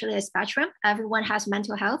is actually a spectrum. Everyone has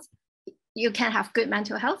mental health. You can have good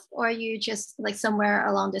mental health, or you just like somewhere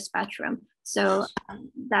along the spectrum. So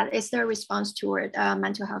that is their response toward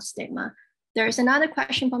mental health stigma. There's another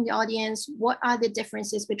question from the audience. What are the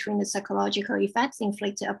differences between the psychological effects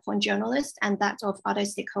inflicted upon journalists and that of other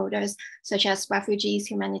stakeholders, such as refugees,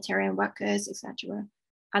 humanitarian workers, etc.?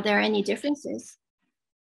 Are there any differences?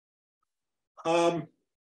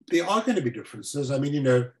 There are going to be differences. I mean, you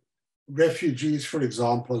know, refugees, for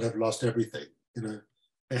example, have lost everything. You know,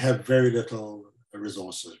 they have very little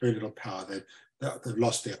resources, very little power. They've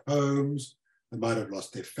lost their homes. They might have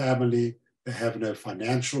lost their family. They have no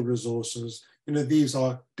financial resources. You know, these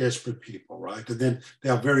are desperate people, right? And then they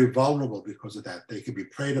are very vulnerable because of that. They can be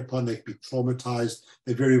preyed upon, they can be traumatized.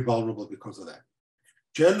 They're very vulnerable because of that.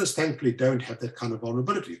 Journalists, thankfully, don't have that kind of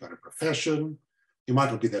vulnerability. You've got a profession. You might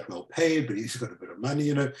not be that well paid, but you've got a bit of money.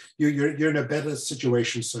 You know, you're in a better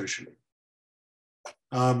situation socially.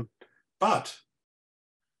 But,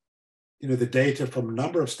 you know, the data from a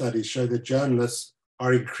number of studies show that journalists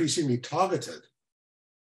are increasingly targeted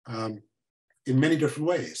in many different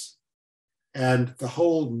ways. And the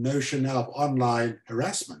whole notion now of online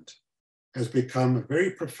harassment has become a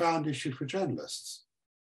very profound issue for journalists.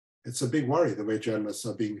 It's a big worry, the way journalists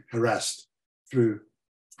are being harassed through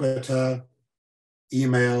Twitter,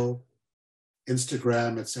 email,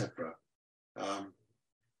 Instagram, etc.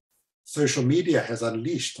 Social media has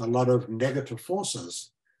unleashed a lot of negative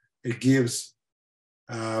forces. It gives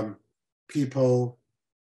people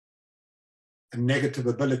a negative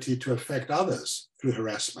ability to affect others through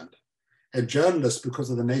harassment. And journalists, because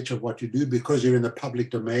of the nature of what you do, because you're in the public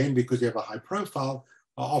domain, because you have a high profile,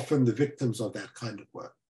 are often the victims of that kind of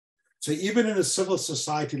work. So even in a civil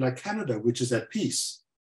society like Canada, which is at peace,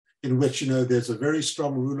 in which, you know, there's a very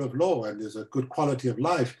strong rule of law and there's a good quality of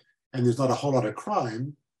life and there's not a whole lot of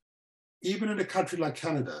crime, even in a country like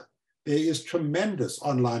Canada, there is tremendous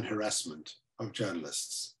online harassment of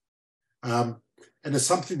journalists. And it's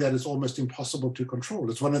something that is almost impossible to control.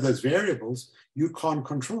 It's one of those variables you can't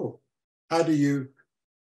control. How do you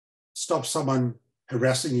stop someone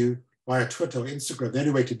harassing you via Twitter or Instagram? The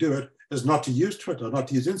only way to do it is not to use Twitter, not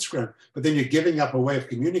to use Instagram, but then you're giving up a way of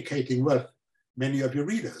communicating with many of your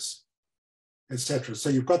readers, etc. So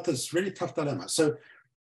you've got this really tough dilemma. So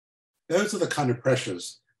those are the kind of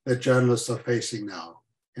pressures that journalists are facing now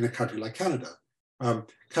in a country like Canada.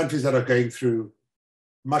 Countries that are going through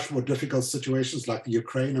much more difficult situations like the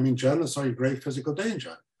Ukraine. I mean, journalists are in grave physical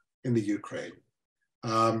danger in the Ukraine.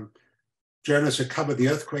 journalists who covered the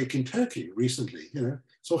earthquake in Turkey recently,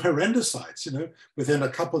 saw horrendous sights, within a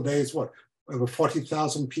couple of days, over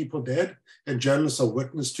 40,000 people dead, and journalists are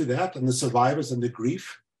witness to that, and the survivors and the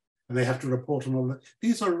grief, and they have to report on all that.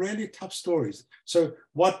 These are really tough stories. So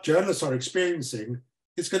what journalists are experiencing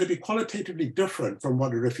is going to be qualitatively different from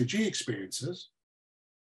what a refugee experiences,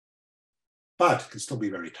 but it can still be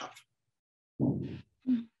very tough.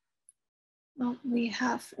 Well, we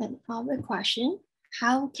have another question.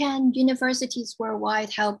 How can universities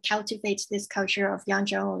worldwide help cultivate this culture of young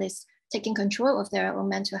journalists taking control of their own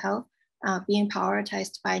mental health, being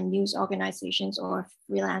prioritized by news organizations or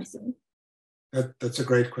freelancing? That's a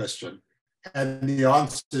great question. And the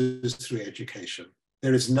answer is through education.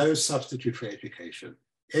 There is no substitute for education.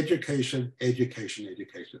 Education, education,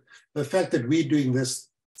 education. The fact that we're doing this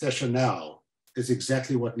session now is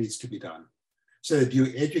exactly what needs to be done, so that you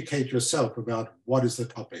educate yourself about what is the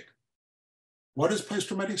topic. What is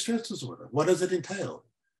post-traumatic stress disorder? What does it entail?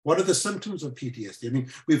 What are the symptoms of PTSD? I mean,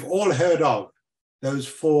 we've all heard of those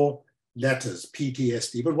 4 letters,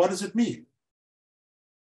 PTSD, but what does it mean?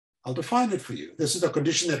 I'll define it for you. This is a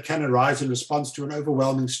condition that can arise in response to an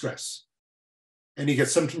overwhelming stress. And you get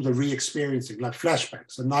symptoms of re-experiencing, like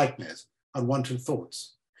flashbacks and nightmares, unwanted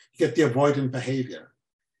thoughts. You get the avoidant behavior.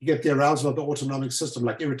 You get the arousal of the autonomic system,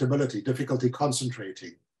 like irritability, difficulty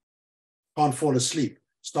concentrating, can't fall asleep,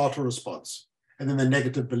 startle response, and then the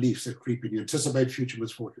negative beliefs that creep in. You anticipate future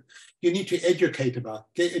misfortune. You need to educate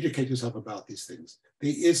yourself about these things.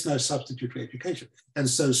 There is no substitute for education. And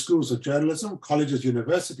so schools of journalism, colleges,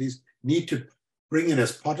 universities need to bring in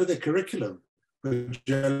as part of their curriculum for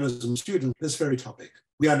journalism students this very topic.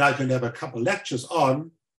 We are now going to have a couple lectures on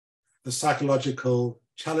the psychological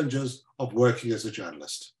challenges of working as a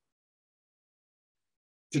journalist.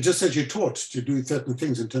 So just as you're taught to do certain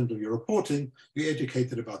things in terms of your reporting, you're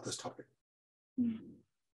educated about this topic.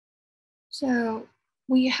 So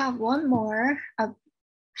we have one more.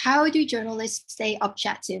 How do journalists stay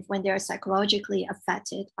objective when they're psychologically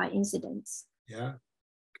affected by incidents? Yeah,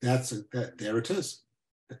 there it is.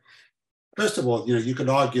 First of all, you can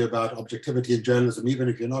argue about objectivity in journalism, even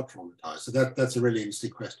if you're not traumatized. So that's a really interesting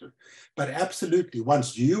question. But absolutely,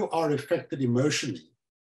 once you are affected emotionally,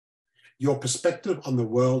 your perspective on the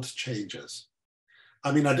world changes.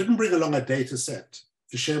 I mean, I didn't bring along a data set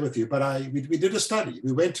to share with you, but we did a study.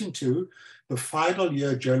 We went into the final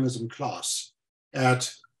year journalism class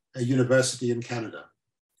at a university in Canada.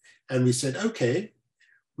 And we said, okay,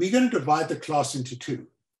 we're going to divide the class into 2.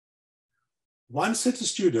 One set of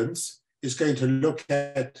students is going to look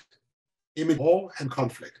at image war and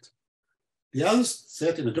conflict. The other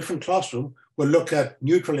set in a different classroom will look at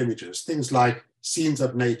neutral images, things like scenes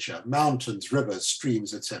of nature, mountains, rivers,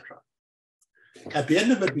 streams, etc. At the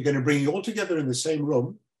end of it, we're going to bring you all together in the same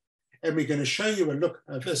room, and we're going to show you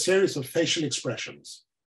a series of facial expressions.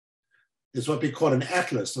 It's what we call an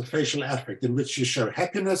atlas of facial affect, in which you show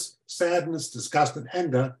happiness, sadness, disgust, and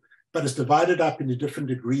anger, but it's divided up into different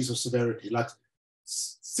degrees of severity, like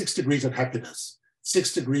 6 degrees of happiness,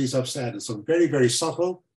 6 degrees of sadness, so very, very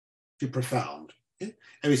subtle to profound. Okay?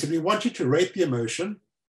 And we said, we want you to rate the emotion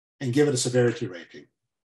and give it a severity rating.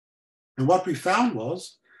 And what we found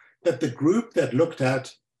was that the group that looked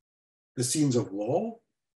at the scenes of war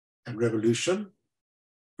and revolution,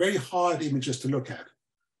 very hard images to look at,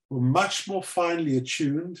 were much more finely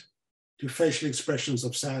attuned to facial expressions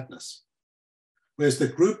of sadness. Whereas the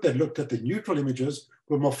group that looked at the neutral images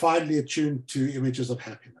were more finely attuned to images of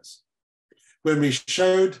happiness. When we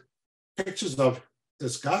showed pictures of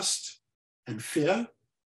disgust and fear,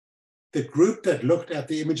 the group that looked at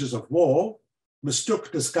the images of war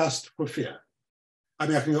mistook disgust for fear. I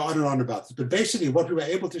mean, I can go on and on about this, but basically what we were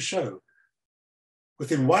able to show,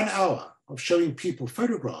 within 1 hour of showing people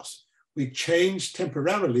photographs, we changed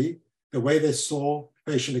temporarily the way they saw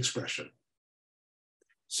facial expression.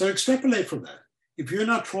 So extrapolate from that. If you're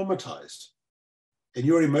not traumatized and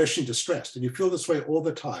you're emotionally distressed and you feel this way all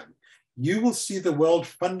the time, you will see the world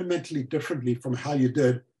fundamentally differently from how you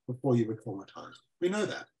did before you were traumatized. We know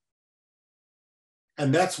that.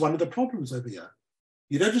 And that's one of the problems over here.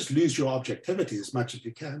 You don't just lose your objectivity as much as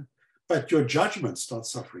you can, but your judgment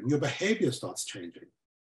starts suffering, your behavior starts changing.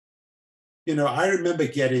 I remember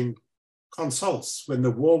getting consults when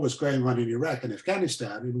the war was going on in Iraq and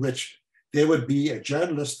Afghanistan, in which there would be a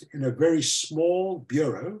journalist in a very small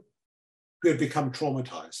bureau who had become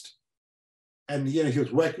traumatized. And he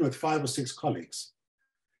was working with 5 or 6 colleagues.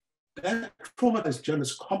 That traumatized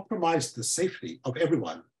journalist compromised the safety of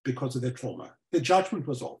everyone because of their trauma. Their judgment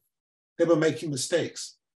was off. They were making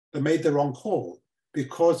mistakes. They made the wrong call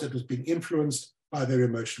because it was being influenced by their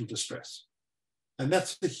emotional distress. And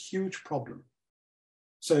that's a huge problem.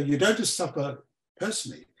 So you don't just suffer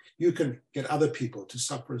personally, you can get other people to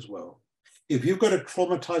suffer as well. If you've got a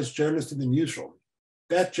traumatized journalist in the newsroom,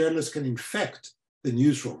 that journalist can infect the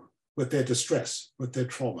newsroom with their distress, with their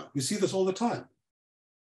trauma. We see this all the time.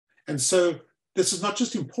 And so this is not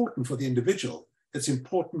just important for the individual, it's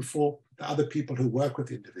important for the other people who work with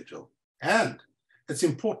the individual. And it's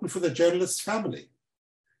important for the journalist's family,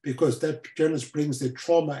 because that journalist brings their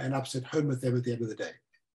trauma and upset home with them at the end of the day.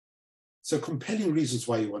 So compelling reasons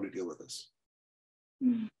why you want to deal with this.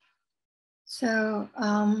 So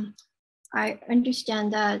I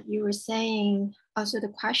understand that you were saying also the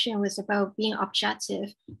question was about being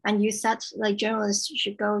objective, and you said like journalists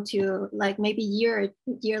should go to like maybe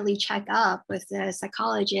yearly checkup with a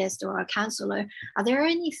psychologist or a counselor. Are there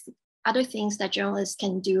any other things that journalists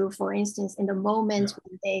can do, for instance, in the moment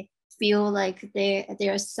when they feel like they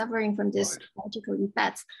are suffering from this psychological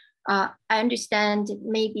effects? I understand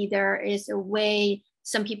maybe there is a way,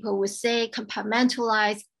 some people would say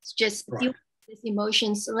compartmentalize, just feel these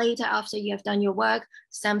emotions later after you have done your work.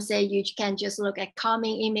 Some say you can just look at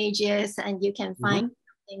calming images and you can find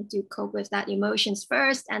something to cope with that emotions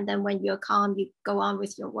first. And then when you're calm, you go on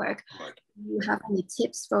with your work. Do you have any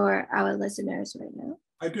tips for our listeners right now?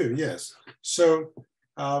 I do, yes. So,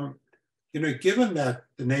 given that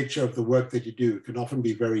the nature of the work that you do can often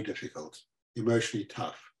be very difficult, emotionally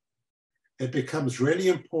tough, it becomes really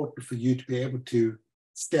important for you to be able to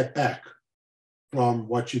step back from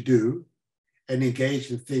what you do and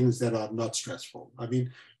engage in things that are not stressful. I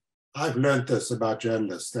mean, I've learned this about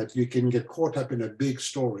journalists, that you can get caught up in a big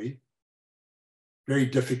story, very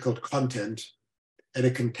difficult content, and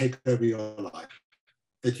it can take over your life.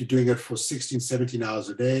 That you're doing it for 16, 17 hours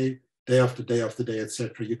a day, day after day after day,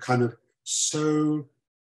 etc. You're kind of so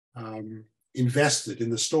invested in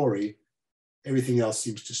the story, everything else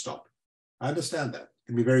seems to stop. I understand that. It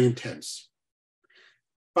can be very intense.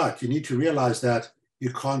 But you need to realize that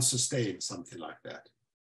you can't sustain something like that.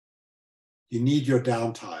 You need your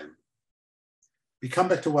downtime. We come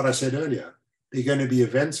back to what I said earlier. There are going to be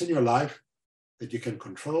events in your life that you can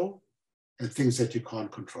control and things that you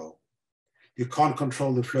can't control. You can't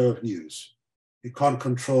control the flow of news. You can't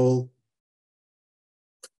control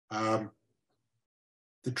the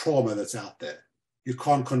trauma that's out there. You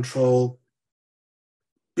can't control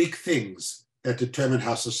big things that determine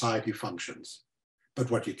how society functions. But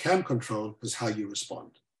what you can control is how you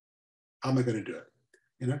respond. How am I going to do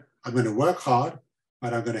it? I'm going to work hard,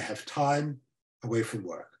 but I'm going to have time away from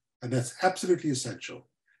work. And that's absolutely essential,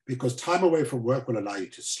 because time away from work will allow you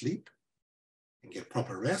to sleep and get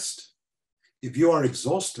proper rest. If you are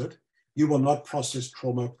exhausted, you will not process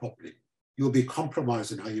trauma properly. You'll be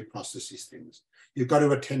compromised in how you process these things. You've got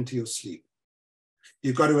to attend to your sleep.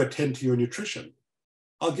 You've got to attend to your nutrition.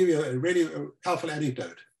 I'll give you a really powerful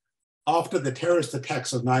anecdote. After the terrorist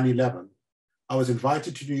attacks of 9/11, I was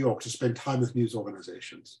invited to New York to spend time with news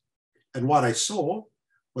organizations. And what I saw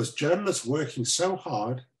was journalists working so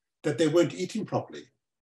hard that they weren't eating properly.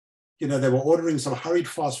 They were ordering some hurried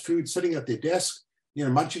fast food, sitting at their desk,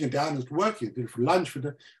 munching it down and working for lunch.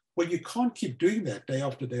 Well, you can't keep doing that day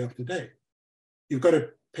after day after day. You've got to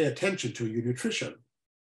pay attention to your nutrition.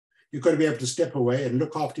 You've got to be able to step away and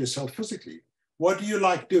look after yourself physically. What do you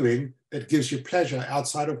like doing that gives you pleasure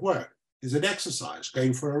outside of work? Is it exercise,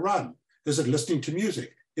 going for a run? Is it listening to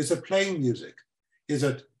music? Is it playing music? Is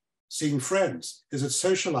it seeing friends? Is it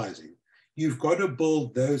socializing? You've got to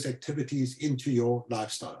build those activities into your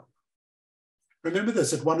lifestyle. Remember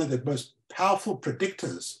this, that one of the most powerful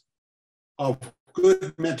predictors of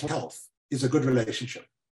good mental health is a good relationship.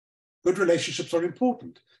 Good relationships are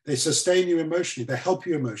important. They sustain you emotionally. They help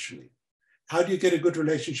you emotionally. How do you get a good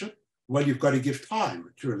relationship? Well, you've got to give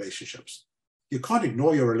time to relationships. You can't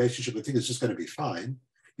ignore your relationship and think it's just going to be fine.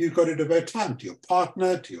 You've got to devote time to your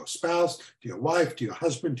partner, to your spouse, to your wife, to your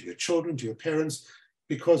husband, to your children, to your parents,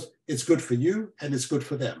 because it's good for you and it's good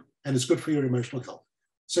for them and it's good for your emotional health.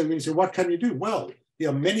 So when you say, what can you do? Well, there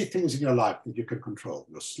are many things in your life that you can control.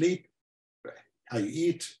 Your sleep, how you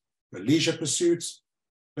eat, your leisure pursuits,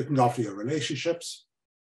 looking after your relationships,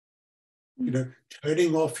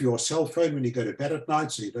 turning off your cell phone when you go to bed at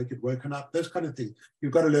night so you don't get woken up, those kind of things.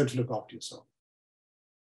 You've got to learn to look after yourself.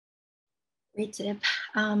 Great tip.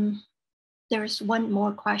 There's one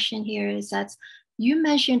more question here, is that you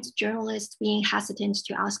mentioned journalists being hesitant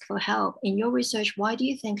to ask for help. In your research, why do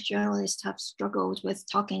you think journalists have struggled with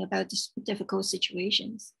talking about difficult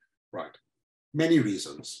situations? Right. Many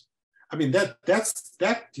reasons. I mean, that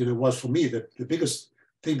was for me the biggest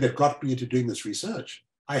thing that got me into doing this research.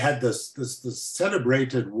 I had this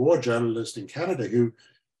celebrated war journalist in Canada who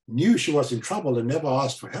knew she was in trouble and never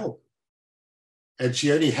asked for help. And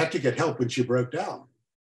she only had to get help when she broke down.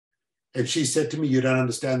 And she said to me, you don't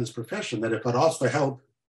understand this profession, that if I'd asked for help,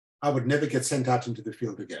 I would never get sent out into the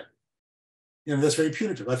field again. You know, that's very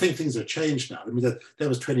punitive. I think things have changed now. I mean, that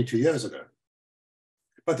was 22 years ago.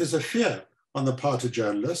 But there's a fear on the part of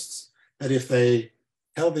journalists that if they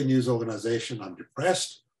tell the news organization, I'm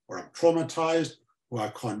depressed, or I'm traumatized, or I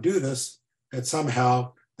can't do this, that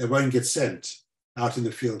somehow they won't get sent out in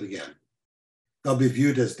the field again. They'll be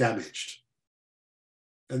viewed as damaged.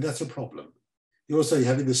 And that's a problem. You're also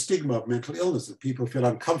having the stigma of mental illness, that people feel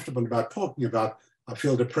uncomfortable about talking about, I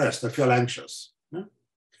feel depressed, I feel anxious. Yeah?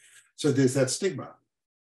 So there's that stigma.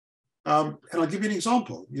 And I'll give you an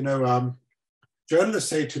example. You know, journalists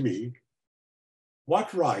say to me,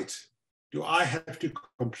 what right do I have to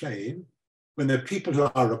complain when the people who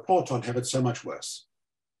I report on have it so much worse?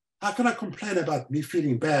 How can I complain about me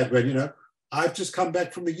feeling bad when, you know, I've just come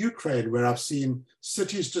back from the Ukraine where I've seen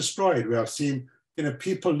cities destroyed, where I've seen, you know,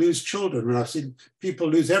 people lose children, where I've seen people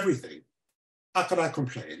lose everything. How can I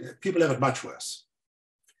complain? People have it much worse.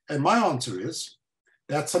 And my answer is,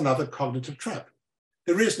 that's another cognitive trap.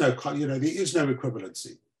 There is no, you know, there is no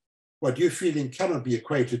equivalency. What you're feeling cannot be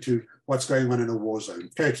equated to what's going on in a war zone,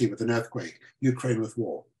 Turkey with an earthquake, Ukraine with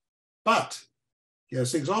war. But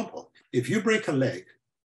here's an example. If you break a leg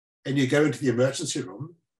and you go into the emergency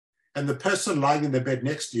room and the person lying in the bed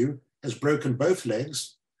next to you has broken both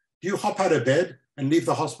legs, do you hop out of bed and leave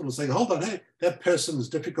the hospital saying, hold on, hey, that person's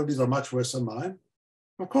difficulties are much worse than mine?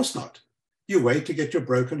 Of course not. You wait to get your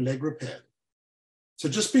broken leg repaired. So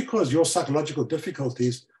just because your psychological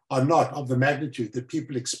difficulties are not of the magnitude that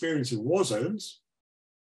people experience in war zones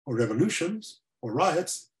or revolutions or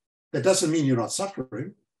riots, that doesn't mean you're not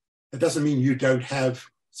suffering. That doesn't mean you don't have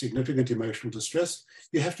significant emotional distress.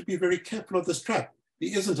 You have to be very careful of this trap.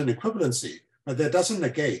 There isn't an equivalency, but that doesn't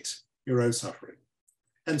negate your own suffering.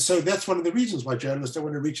 And so that's one of the reasons why journalists don't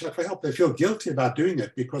want to reach out for help. They feel guilty about doing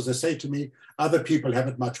it because they say to me, other people have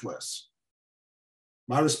it much worse.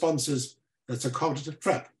 My response is, that's a cognitive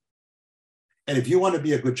trap. And if you want to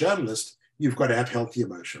be a good journalist, you've got to have healthy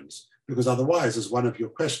emotions, because otherwise, as one of your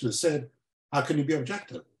questioners said, how can you be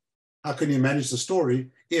objective? How can you manage the story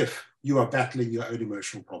if you are battling your own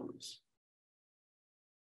emotional problems?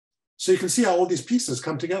 So you can see how all these pieces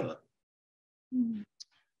come together.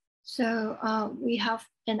 So we have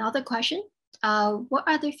another question. What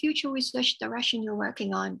are the future research direction you're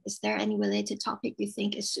working on? Is there any related topic you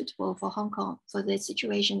think is suitable for Hong Kong, for the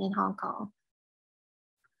situation in Hong Kong?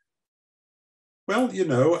 Well, you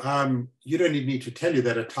know, you don't need me to tell you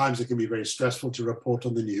that at times it can be very stressful to report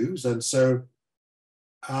on the news. And so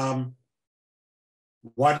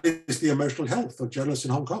what is the emotional health of journalists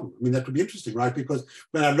in Hong Kong? I mean, that would be interesting, right? Because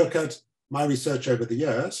when I look at my research over the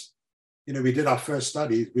years, you know, we did our first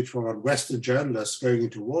studies, which were on Western journalists going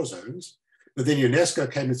into war zones. But then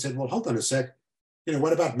UNESCO came and said, well, hold on a sec. You know,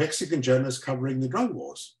 what about Mexican journalists covering the drug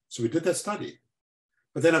wars? So we did that study.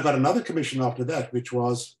 But then I got another commission after that, which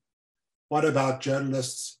was, what about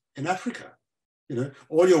journalists in Africa? You know,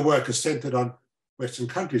 all your work is centered on Western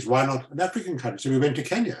countries. Why not an African country? So we went to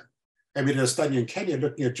Kenya, and we did a study in Kenya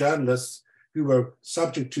looking at journalists who were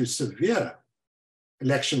subject to severe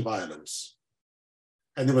election violence.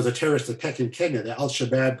 And there was a terrorist attack in Kenya. The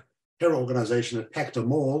Al-Shabaab terror organization attacked a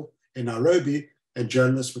mall in Nairobi, and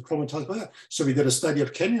journalists were traumatized by that. So we did a study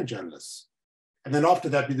of Kenyan journalists. And then after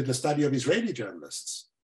that, we did a study of Israeli journalists.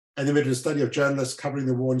 And then we did a study of journalists covering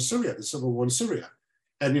the war in Syria, the civil war in Syria.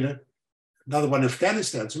 And, you know, another one in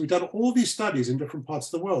Afghanistan. So we've done all these studies in different parts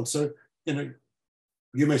of the world. So, you know,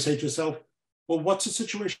 you may say to yourself, well, what's the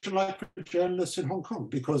situation like for journalists in Hong Kong?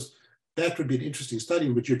 Because that would be an interesting study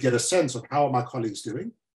in which you'd get a sense of how are my colleagues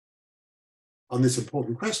doing on this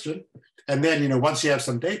important question. And then, you know, once you have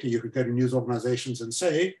some data, you could go to news organizations and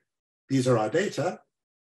say, these are our data.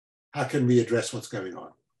 How can we address what's going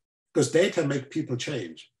on? Because data make people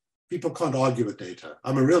change. People can't argue with data.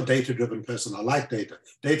 I'm a real data-driven person. I like data.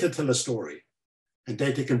 Data tell a story, and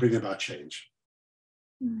data can bring about change.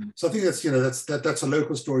 So I think that's, you know, that's a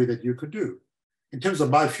local story that you could do. In terms of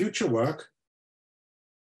my future work,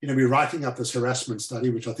 you know, we're writing up this harassment study,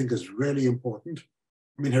 which I think is really important.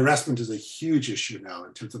 I mean, harassment is a huge issue now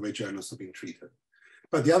in terms of the way journalists are being treated.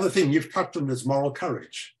 But the other thing you've touched on is moral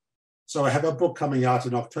courage. So I have a book coming out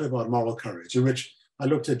in October on moral courage, in which I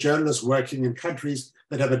looked at journalists working in countries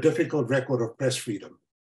that have a difficult record of press freedom.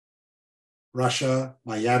 Russia,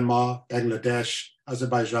 Myanmar, Bangladesh,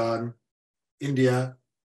 Azerbaijan, India,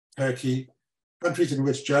 Turkey, countries in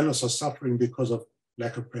which journalists are suffering because of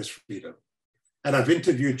lack of press freedom. And I've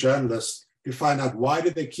interviewed journalists to find out why do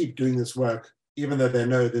they keep doing this work, even though they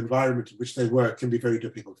know the environment in which they work can be very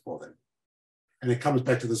difficult for them. And it comes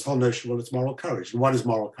back to this whole notion, well, it's moral courage. And what is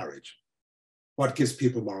moral courage? what gives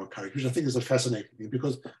people moral courage, which I think is a fascinating thing,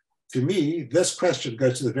 because to me, this question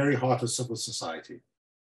goes to the very heart of civil society.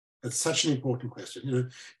 It's such an important question. You know,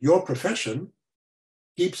 your profession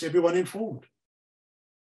keeps everyone informed.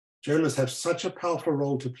 Journalists have such a powerful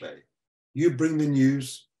role to play. You bring the news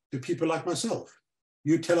to people like myself.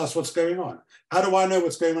 You tell us what's going on. How do I know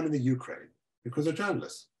what's going on in the Ukraine? Because of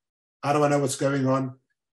journalists. How do I know what's going on,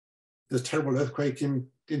 this terrible earthquake in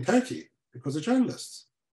Turkey? Because of journalists.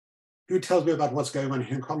 Who tells me about what's going on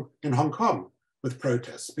in Hong Kong with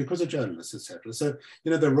protests? Because of journalists, etc. So,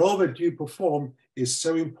 you know, the role that you perform is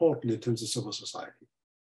so important in terms of civil society.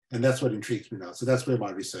 And that's what intrigues me now. So that's where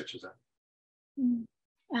my research is at.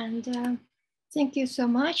 And thank you so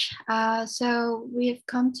much. So we've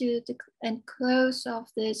come to the close of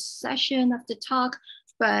this session of the talk,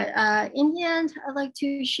 but in the end, I'd like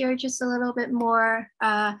to share just a little bit more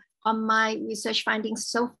on my research findings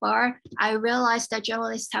so far. I realized that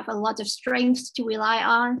journalists have a lot of strengths to rely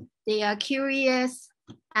on. They are curious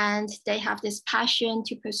and they have this passion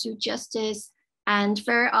to pursue justice. And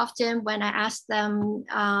very often when I ask them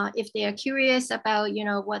if they are curious about, you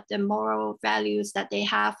know, what the moral values that they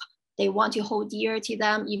have, they want to hold dear to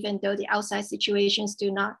them, even though the outside situations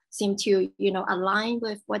do not seem to, you know, align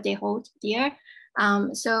with what they hold dear.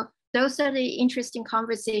 So those are the interesting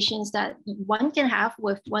conversations that one can have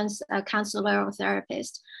with one's counselor or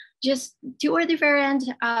therapist. Just toward the very end,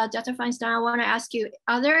 Dr. Feinstein, I want to ask you,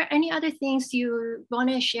 are there any other things you want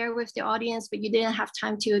to share with the audience, but you didn't have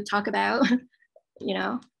time to talk about, you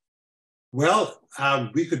know? Well,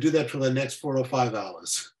 we could do that for the next 4 or 5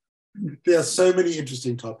 hours. There are so many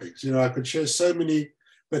interesting topics. You know, I could share so many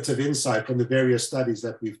bits of insight from the various studies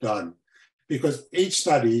that we've done, because each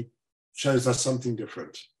study shows us something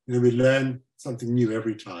different. You know, we learn something new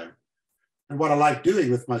every time. And what I like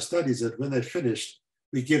doing with my studies is that when they're finished,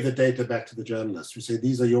 we give the data back to the journalists. We say,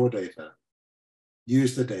 these are your data.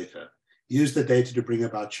 Use the data. Use the data to bring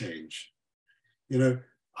about change. You know,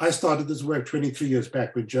 I started this work 23 years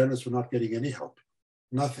back when journalists were not getting any help,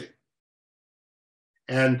 nothing.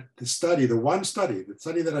 And the study, the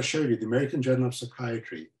study that I showed you, the American Journal of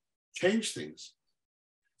Psychiatry, changed things.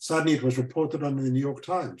 Suddenly it was reported on in the New York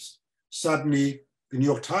Times. Suddenly the New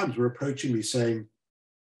York Times were approaching me saying,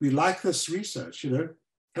 we like this research, you know,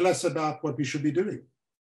 tell us about what we should be doing.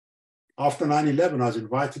 After 9/11, I was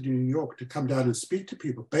invited to New York to come down and speak to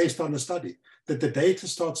people based on the study, that the data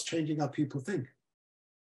starts changing how people think.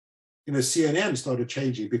 You know, CNN started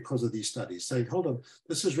changing because of these studies, saying, hold on,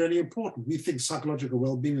 this is really important. We think psychological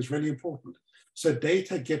well-being is really important. So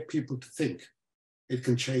data get people to think. It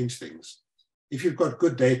can change things. If you've got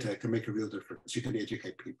good data, it can make a real difference. You can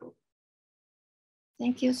educate people.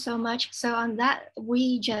 Thank you so much. So on that,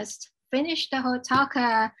 we just finished the whole talk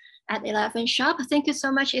at 11 sharp. Thank you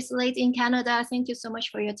so much. It's late in Canada. Thank you so much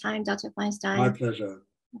for your time, Dr. Feinstein. My pleasure.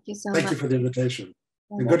 Thank you so much. Thank you for the invitation.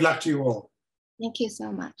 And good luck to you all. Thank you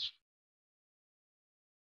so much.